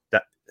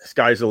that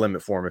sky's the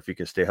limit for him if he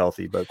can stay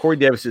healthy. But Corey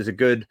Davis is a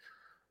good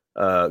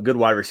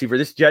wide receiver.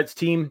 This Jets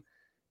team,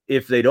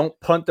 if they don't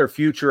punt their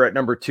future at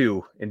number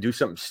 2 and do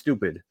something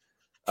stupid,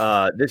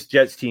 this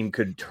Jets team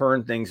could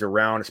turn things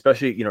around,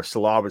 especially,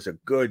 Salah was a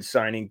good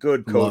signing,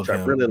 good coach.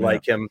 I really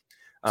like him.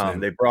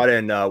 They brought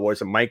in,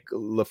 Mike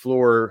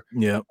LaFleur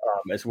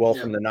as well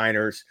from the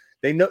Niners.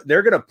 They know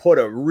they're going to put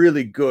a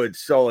really good,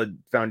 solid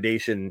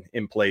foundation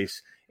in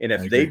place. And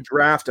if they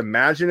draft,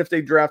 imagine if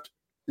they draft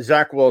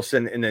Zach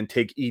Wilson and then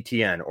take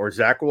ETN, or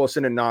Zach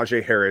Wilson and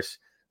Najee Harris,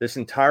 this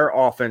entire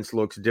offense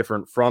looks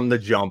different from the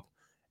jump.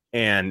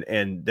 And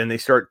then they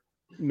start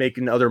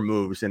making other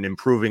moves and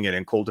improving it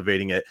and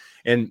cultivating it.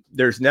 And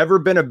there's never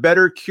been a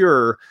better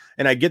cure.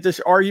 And I get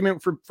this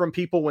argument from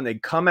people when they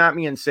come at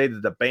me and say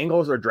that the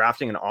Bengals are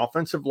drafting an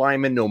offensive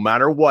lineman no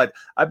matter what.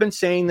 I've been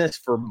saying this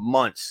for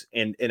months,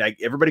 and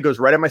everybody goes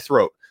right at my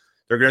throat.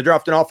 They're going to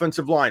draft an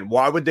offensive line.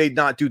 Why would they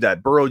not do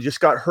that? Burrow just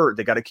got hurt.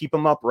 They got to keep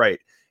him upright.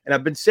 And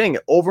I've been saying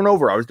it over and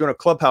over. I was doing a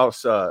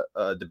Clubhouse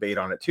debate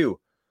on it too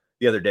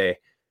the other day.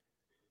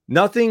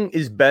 Nothing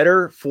is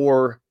better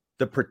for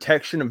the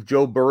protection of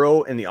Joe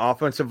Burrow and the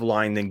offensive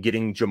line than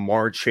getting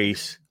Jamar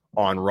Chase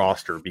on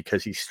roster,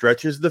 because he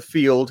stretches the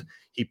field.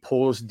 He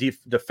pulls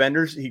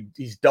defenders.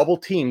 He's double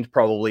teamed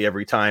probably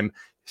every time,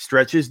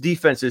 stretches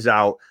defenses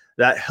out.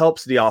 That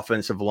helps the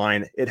offensive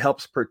line. It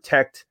helps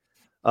protect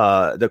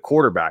the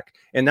quarterback.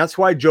 And that's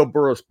why Joe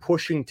Burrow's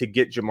pushing to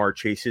get Jamar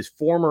Chase, his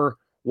former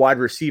wide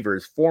receiver,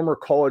 his former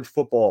college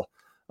football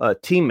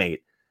teammate,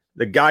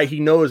 the guy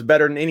he knows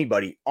better than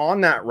anybody,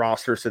 on that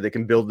roster, so they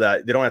can build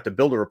that. They don't have to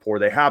build a rapport.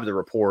 They have the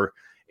rapport.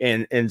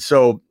 And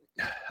so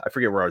I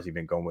forget where I was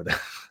even going with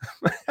that.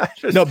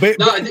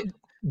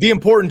 The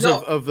importance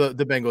of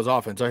the Bengals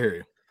offense. I hear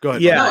you. Go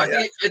ahead.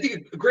 Yeah. I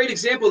think a great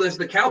example is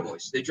the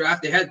Cowboys. They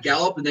had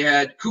Gallup and they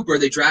had Cooper.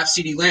 They draft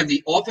CeeDee Lamb.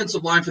 The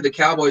offensive line for the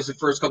Cowboys, the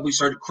first couple weeks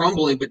started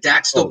crumbling, but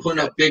Dak's still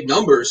putting up big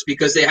numbers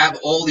because they have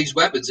all these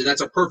weapons. And that's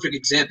a perfect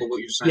example of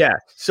what you're saying. Yeah.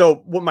 So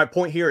what my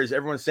point here is,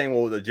 everyone's saying,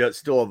 well, the Jets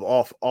still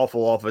have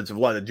awful offensive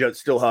line. The Jets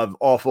still have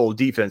awful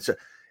defense.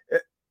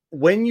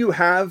 When you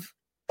have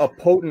a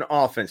potent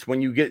offense,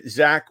 when you get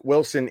Zach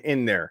Wilson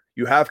in there,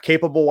 you have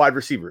capable wide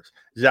receivers.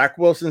 Zach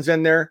Wilson's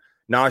in there.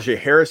 Najee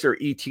Harris or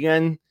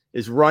ETN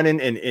is running,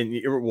 and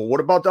well, what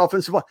about the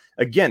offensive line?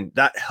 Again,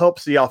 that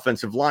helps the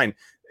offensive line,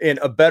 and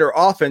a better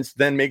offense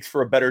then makes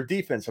for a better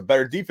defense. A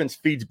better defense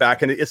feeds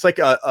back, and it's like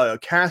a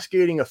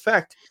cascading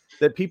effect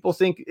that people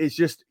think is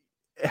just,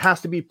 it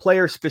has to be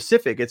player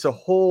specific. It's a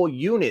whole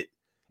unit.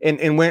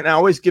 And when I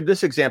always give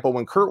this example,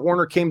 when Kurt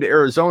Warner came to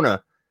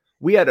Arizona,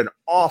 we had an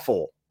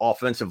awful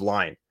offensive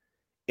line,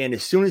 and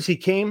as soon as he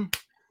came,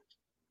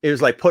 it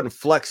was like putting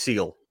Flex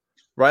Seal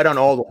right on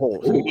all the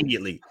holes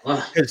immediately,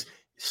 because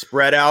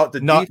spread out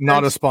the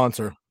not a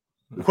sponsor.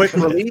 Quick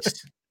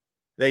release,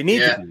 They need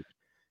to be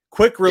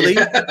quick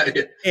release,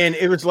 and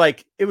it was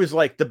like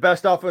the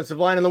best offensive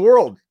line in the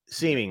world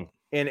seeming.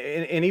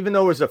 And even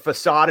though it was a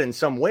facade in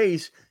some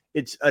ways,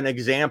 it's an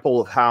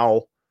example of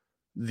how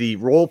the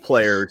role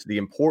players, the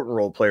important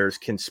role players,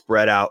 can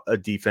spread out a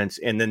defense,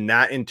 and then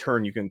that in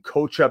turn you can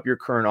coach up your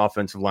current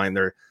offensive line.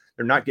 They're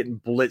not getting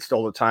blitzed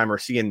all the time or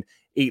seeing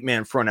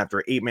 8-man front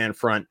after 8-man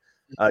front,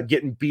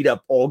 getting beat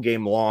up all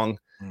game long.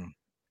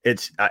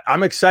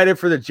 I'm excited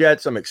for the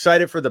Jets. I'm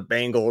excited for the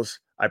Bengals.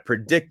 I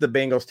predict the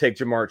Bengals take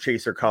Jamar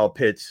Chase or Kyle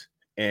Pitts,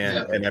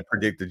 and I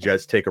predict the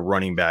Jets take a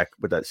running back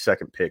with that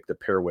second pick to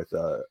pair with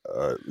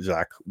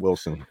Zach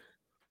Wilson.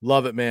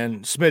 Love it,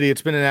 man. Smitty,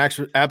 it's been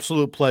an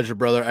absolute pleasure,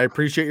 brother. I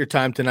appreciate your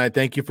time tonight.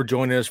 Thank you for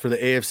joining us for the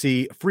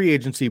AFC free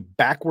agency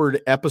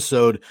backward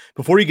episode.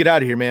 Before you get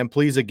out of here, man,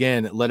 please,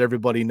 again, let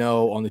everybody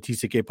know on the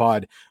TCK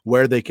pod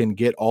where they can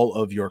get all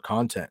of your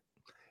content.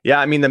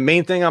 Yeah, I mean, the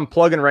main thing I'm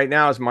plugging right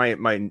now is my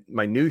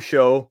new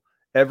show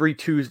every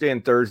Tuesday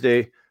and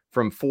Thursday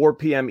from 4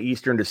 p.m.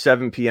 Eastern to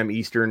 7 p.m.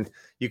 Eastern.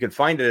 You can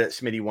find it at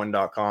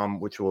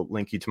smitty1.com, which will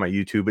link you to my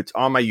YouTube. It's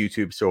on my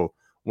YouTube, so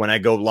when I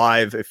go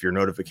live, if your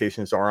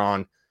notifications are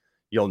on,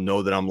 you'll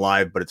know that I'm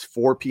live, but it's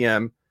 4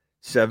 p.m.,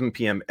 7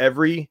 p.m.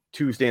 every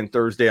Tuesday and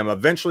Thursday. I'm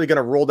eventually going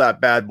to roll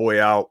that bad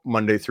boy out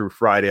Monday through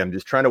Friday. I'm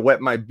just trying to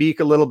wet my beak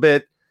a little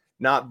bit,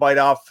 not bite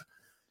off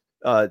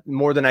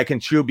more than I can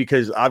chew,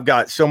 because I've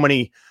got so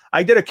many.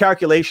 I did a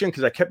calculation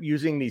because I kept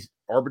using these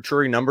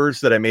arbitrary numbers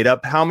that I made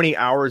up. How many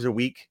hours a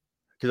week?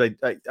 Because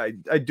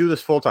I do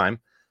this full time.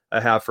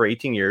 I have for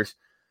 18 years.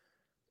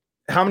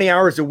 How many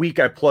hours a week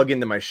I plug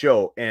into my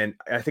show? And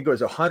I think it was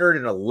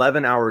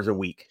 111 hours a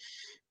week.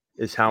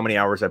 Is how many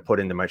hours I put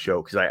into my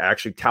show, because I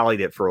actually tallied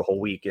it for a whole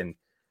week.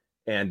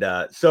 And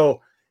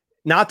so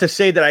not to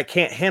say that I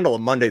can't handle a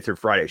Monday through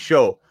Friday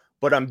show,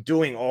 but I'm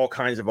doing all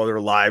kinds of other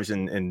lives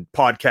and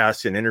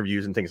podcasts and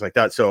interviews and things like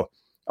that. So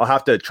I'll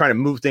have to try to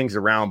move things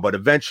around, but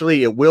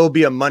eventually it will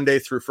be a Monday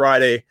through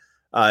Friday.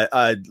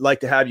 I'd like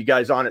to have you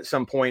guys on at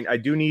some point. I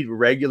do need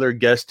regular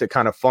guests to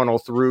kind of funnel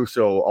through.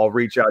 So I'll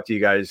reach out to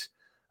you guys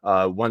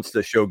once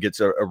the show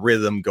gets a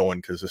rhythm going,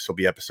 because this will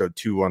be episode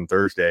 2 on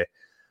Thursday.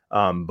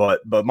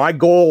 But my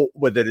goal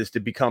with it is to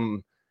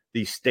become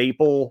the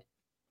staple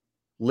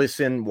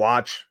listen,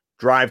 watch,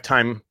 drive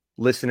time,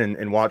 listen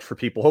and watch for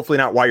people. Hopefully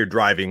not while you're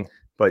driving,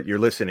 but you're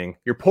listening.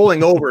 You're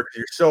pulling over because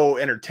you're so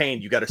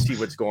entertained. You got to see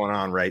what's going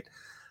on, right?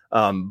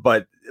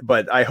 But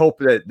I hope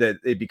that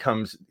it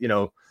becomes,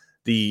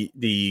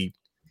 the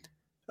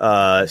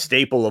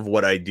staple of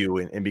what I do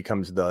and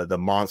becomes the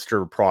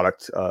monster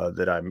product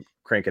that I'm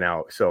cranking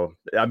out. So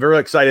I'm very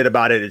excited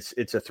about it.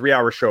 It's a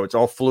 3-hour show. It's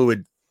all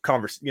fluid.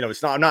 I'm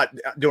not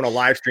doing a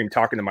live stream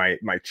talking to my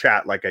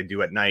chat like I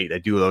do at night. I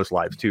do those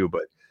lives too,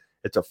 but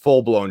it's a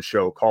full-blown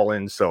show. Call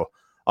in. So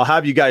I'll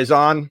have you guys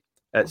on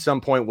at some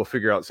point. We'll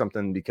figure out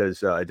something,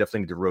 because I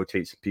definitely need to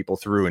rotate some people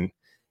through and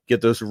get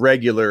those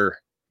regular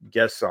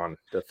guests on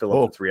to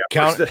fill up the 3 hours.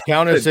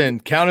 Count us in,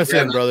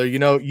 brother.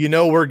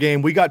 We're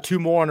game. We got 2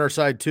 more on our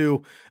side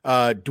too.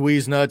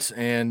 Dweez Nuts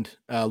and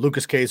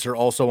Lucas Case are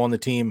also on the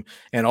team,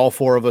 and all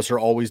 4 of us are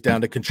always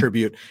down to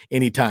contribute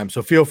anytime.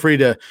 So feel free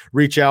to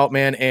reach out,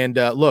 man. And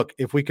look,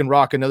 if we can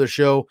rock another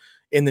show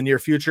in the near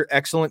future,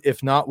 excellent.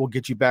 If not, we'll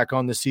get you back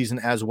on this season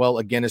as well.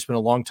 Again, it's been a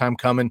long time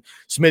coming.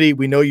 Smitty,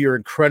 we know you're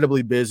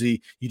incredibly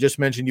busy. You just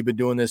mentioned you've been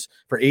doing this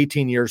for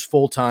 18 years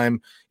full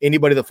time.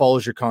 Anybody that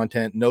follows your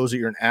content knows that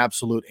you're an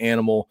absolute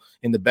animal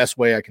in the best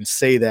way I can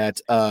say that.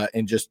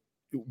 And just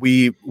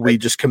we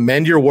just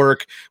commend your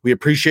work. We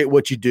appreciate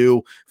what you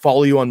do.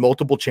 Follow you on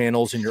multiple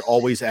channels, and you're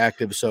always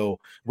active. So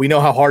we know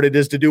how hard it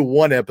is to do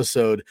one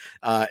episode,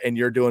 and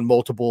you're doing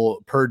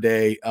multiple per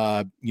day.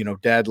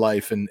 Dad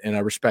life, and I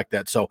respect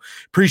that. So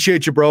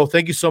appreciate you, bro.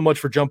 Thank you so much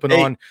for jumping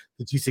on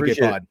the TCK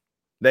pod.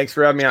 Thanks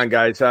for having me on,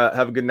 guys.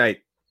 Have a good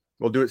night.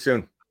 We'll do it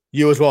soon.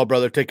 You as well,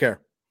 brother. Take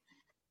care.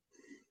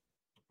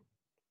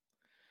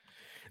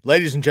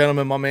 Ladies and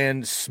gentlemen, my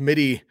man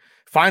Smitty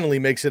finally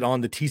makes it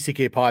on the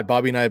TCK pod.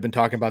 Bobby and I have been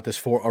talking about this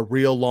for a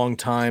real long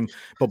time,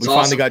 but we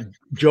finally got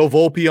Joe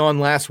Volpe on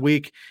last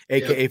week,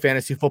 aka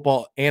Fantasy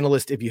Football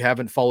Analyst. If you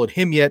haven't followed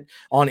him yet,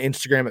 on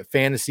Instagram at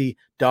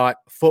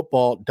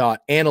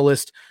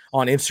fantasy.football.analyst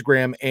on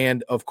Instagram,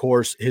 and of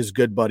course his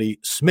good buddy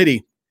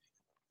Smitty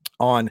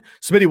on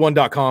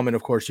smitty1.com. And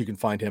of course you can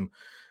find him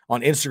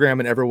on Instagram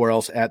and everywhere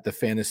else at the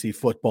Fantasy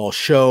Football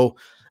Show.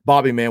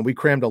 Bobby, man, we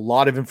crammed a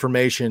lot of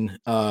information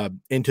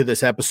into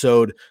this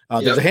episode.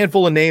 There's a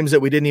handful of names that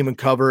we didn't even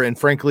cover, and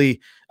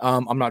frankly,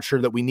 I'm not sure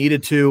that we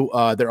needed to.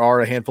 There are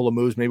a handful of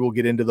moves. Maybe we'll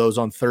get into those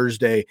on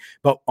Thursday.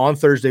 But on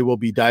Thursday, we'll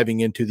be diving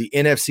into the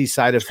NFC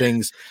side of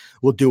things.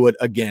 We'll do it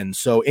again.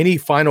 So any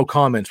final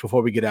comments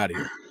before we get out of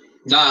here?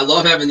 No, I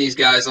love having these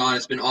guys on.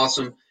 It's been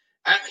awesome.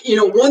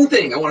 One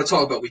thing I want to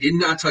talk about we did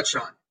not touch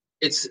on.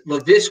 It's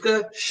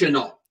Laviska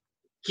Shenault.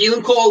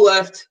 Keelan Cole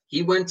left.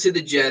 He went to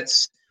the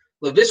Jets.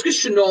 Laviska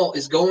Shenault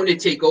is going to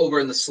take over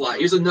in the slot.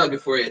 Here's a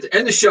nugget for you to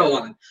end the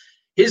show on.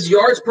 His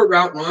yards per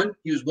route run,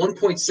 he was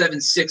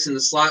 1.76 in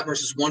the slot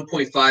versus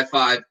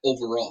 1.55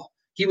 overall.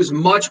 he was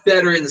much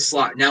better in the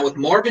slot. Now with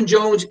Marvin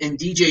Jones and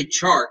DJ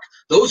Chark,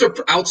 those are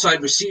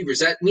outside receivers.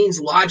 That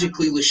means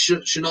logically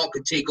Shenault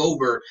could take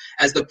over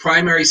as the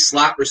primary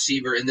slot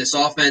receiver in this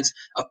offense,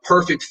 a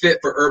perfect fit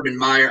for Urban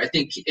Meyer. I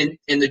think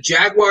in the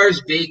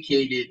Jaguars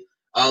vacated,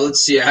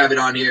 let's see, I have it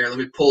on here. Let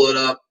me pull it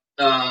up.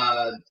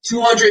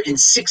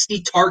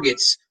 260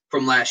 targets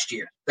from last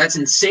year. That's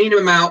an insane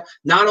amount.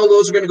 Not all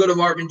those are going to go to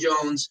Marvin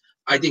Jones.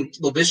 I think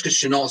Laviska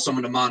Shenault is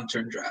someone to monitor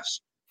in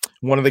drafts.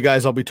 One of the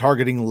guys I'll be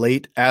targeting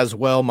late as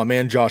well, my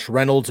man Josh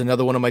Reynolds,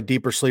 another one of my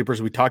deeper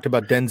sleepers. We talked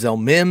about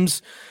Denzel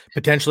Mims,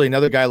 potentially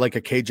another guy like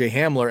a KJ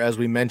Hamler, as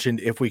we mentioned,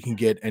 if we can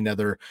get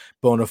another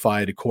bona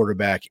fide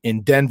quarterback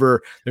in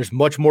Denver. There's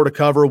much more to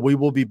cover. We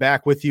will be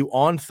back with you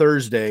on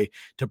Thursday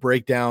to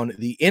break down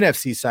the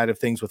NFC side of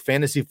things with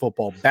fantasy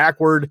football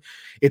backward.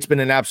 It's been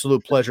an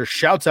absolute pleasure.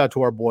 Shouts out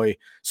to our boy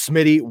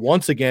Smitty.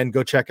 Once again,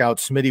 go check out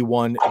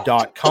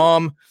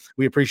smitty1.com.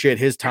 We appreciate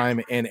his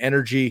time and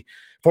energy.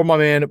 For my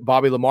man,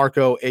 Bobby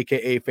LaMarco,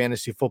 a.k.a.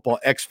 Fantasy Football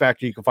X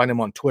Factor. You can find him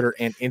on Twitter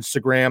and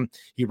Instagram.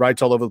 He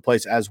writes all over the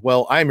place as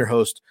well. I am your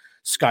host,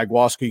 Sky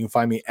Guasco. You can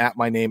find me at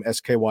my name,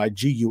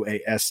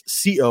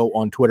 SKYGUASCO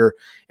on Twitter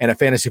and at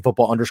Fantasy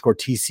Football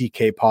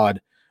 _TCK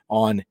pod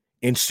on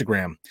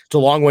Instagram. It's a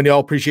long one, y'all.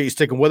 Appreciate you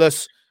sticking with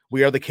us.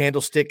 We are the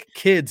Candlestick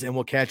Kids, and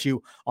we'll catch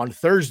you on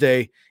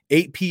Thursday,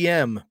 8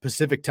 p.m.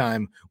 Pacific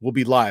time. We'll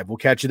be live. We'll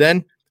catch you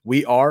then.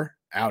 We are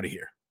out of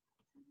here.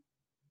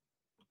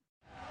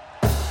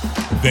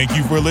 Thank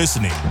you for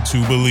listening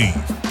to Believe.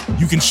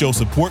 You can show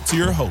support to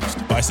your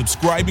host by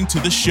subscribing to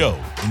the show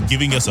and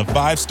giving us a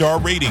 5-star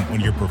rating on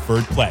your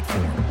preferred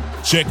platform.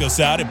 Check us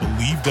out at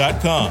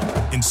Believe.com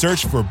and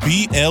search for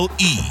BLEAV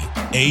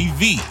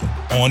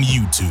on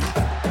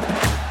YouTube.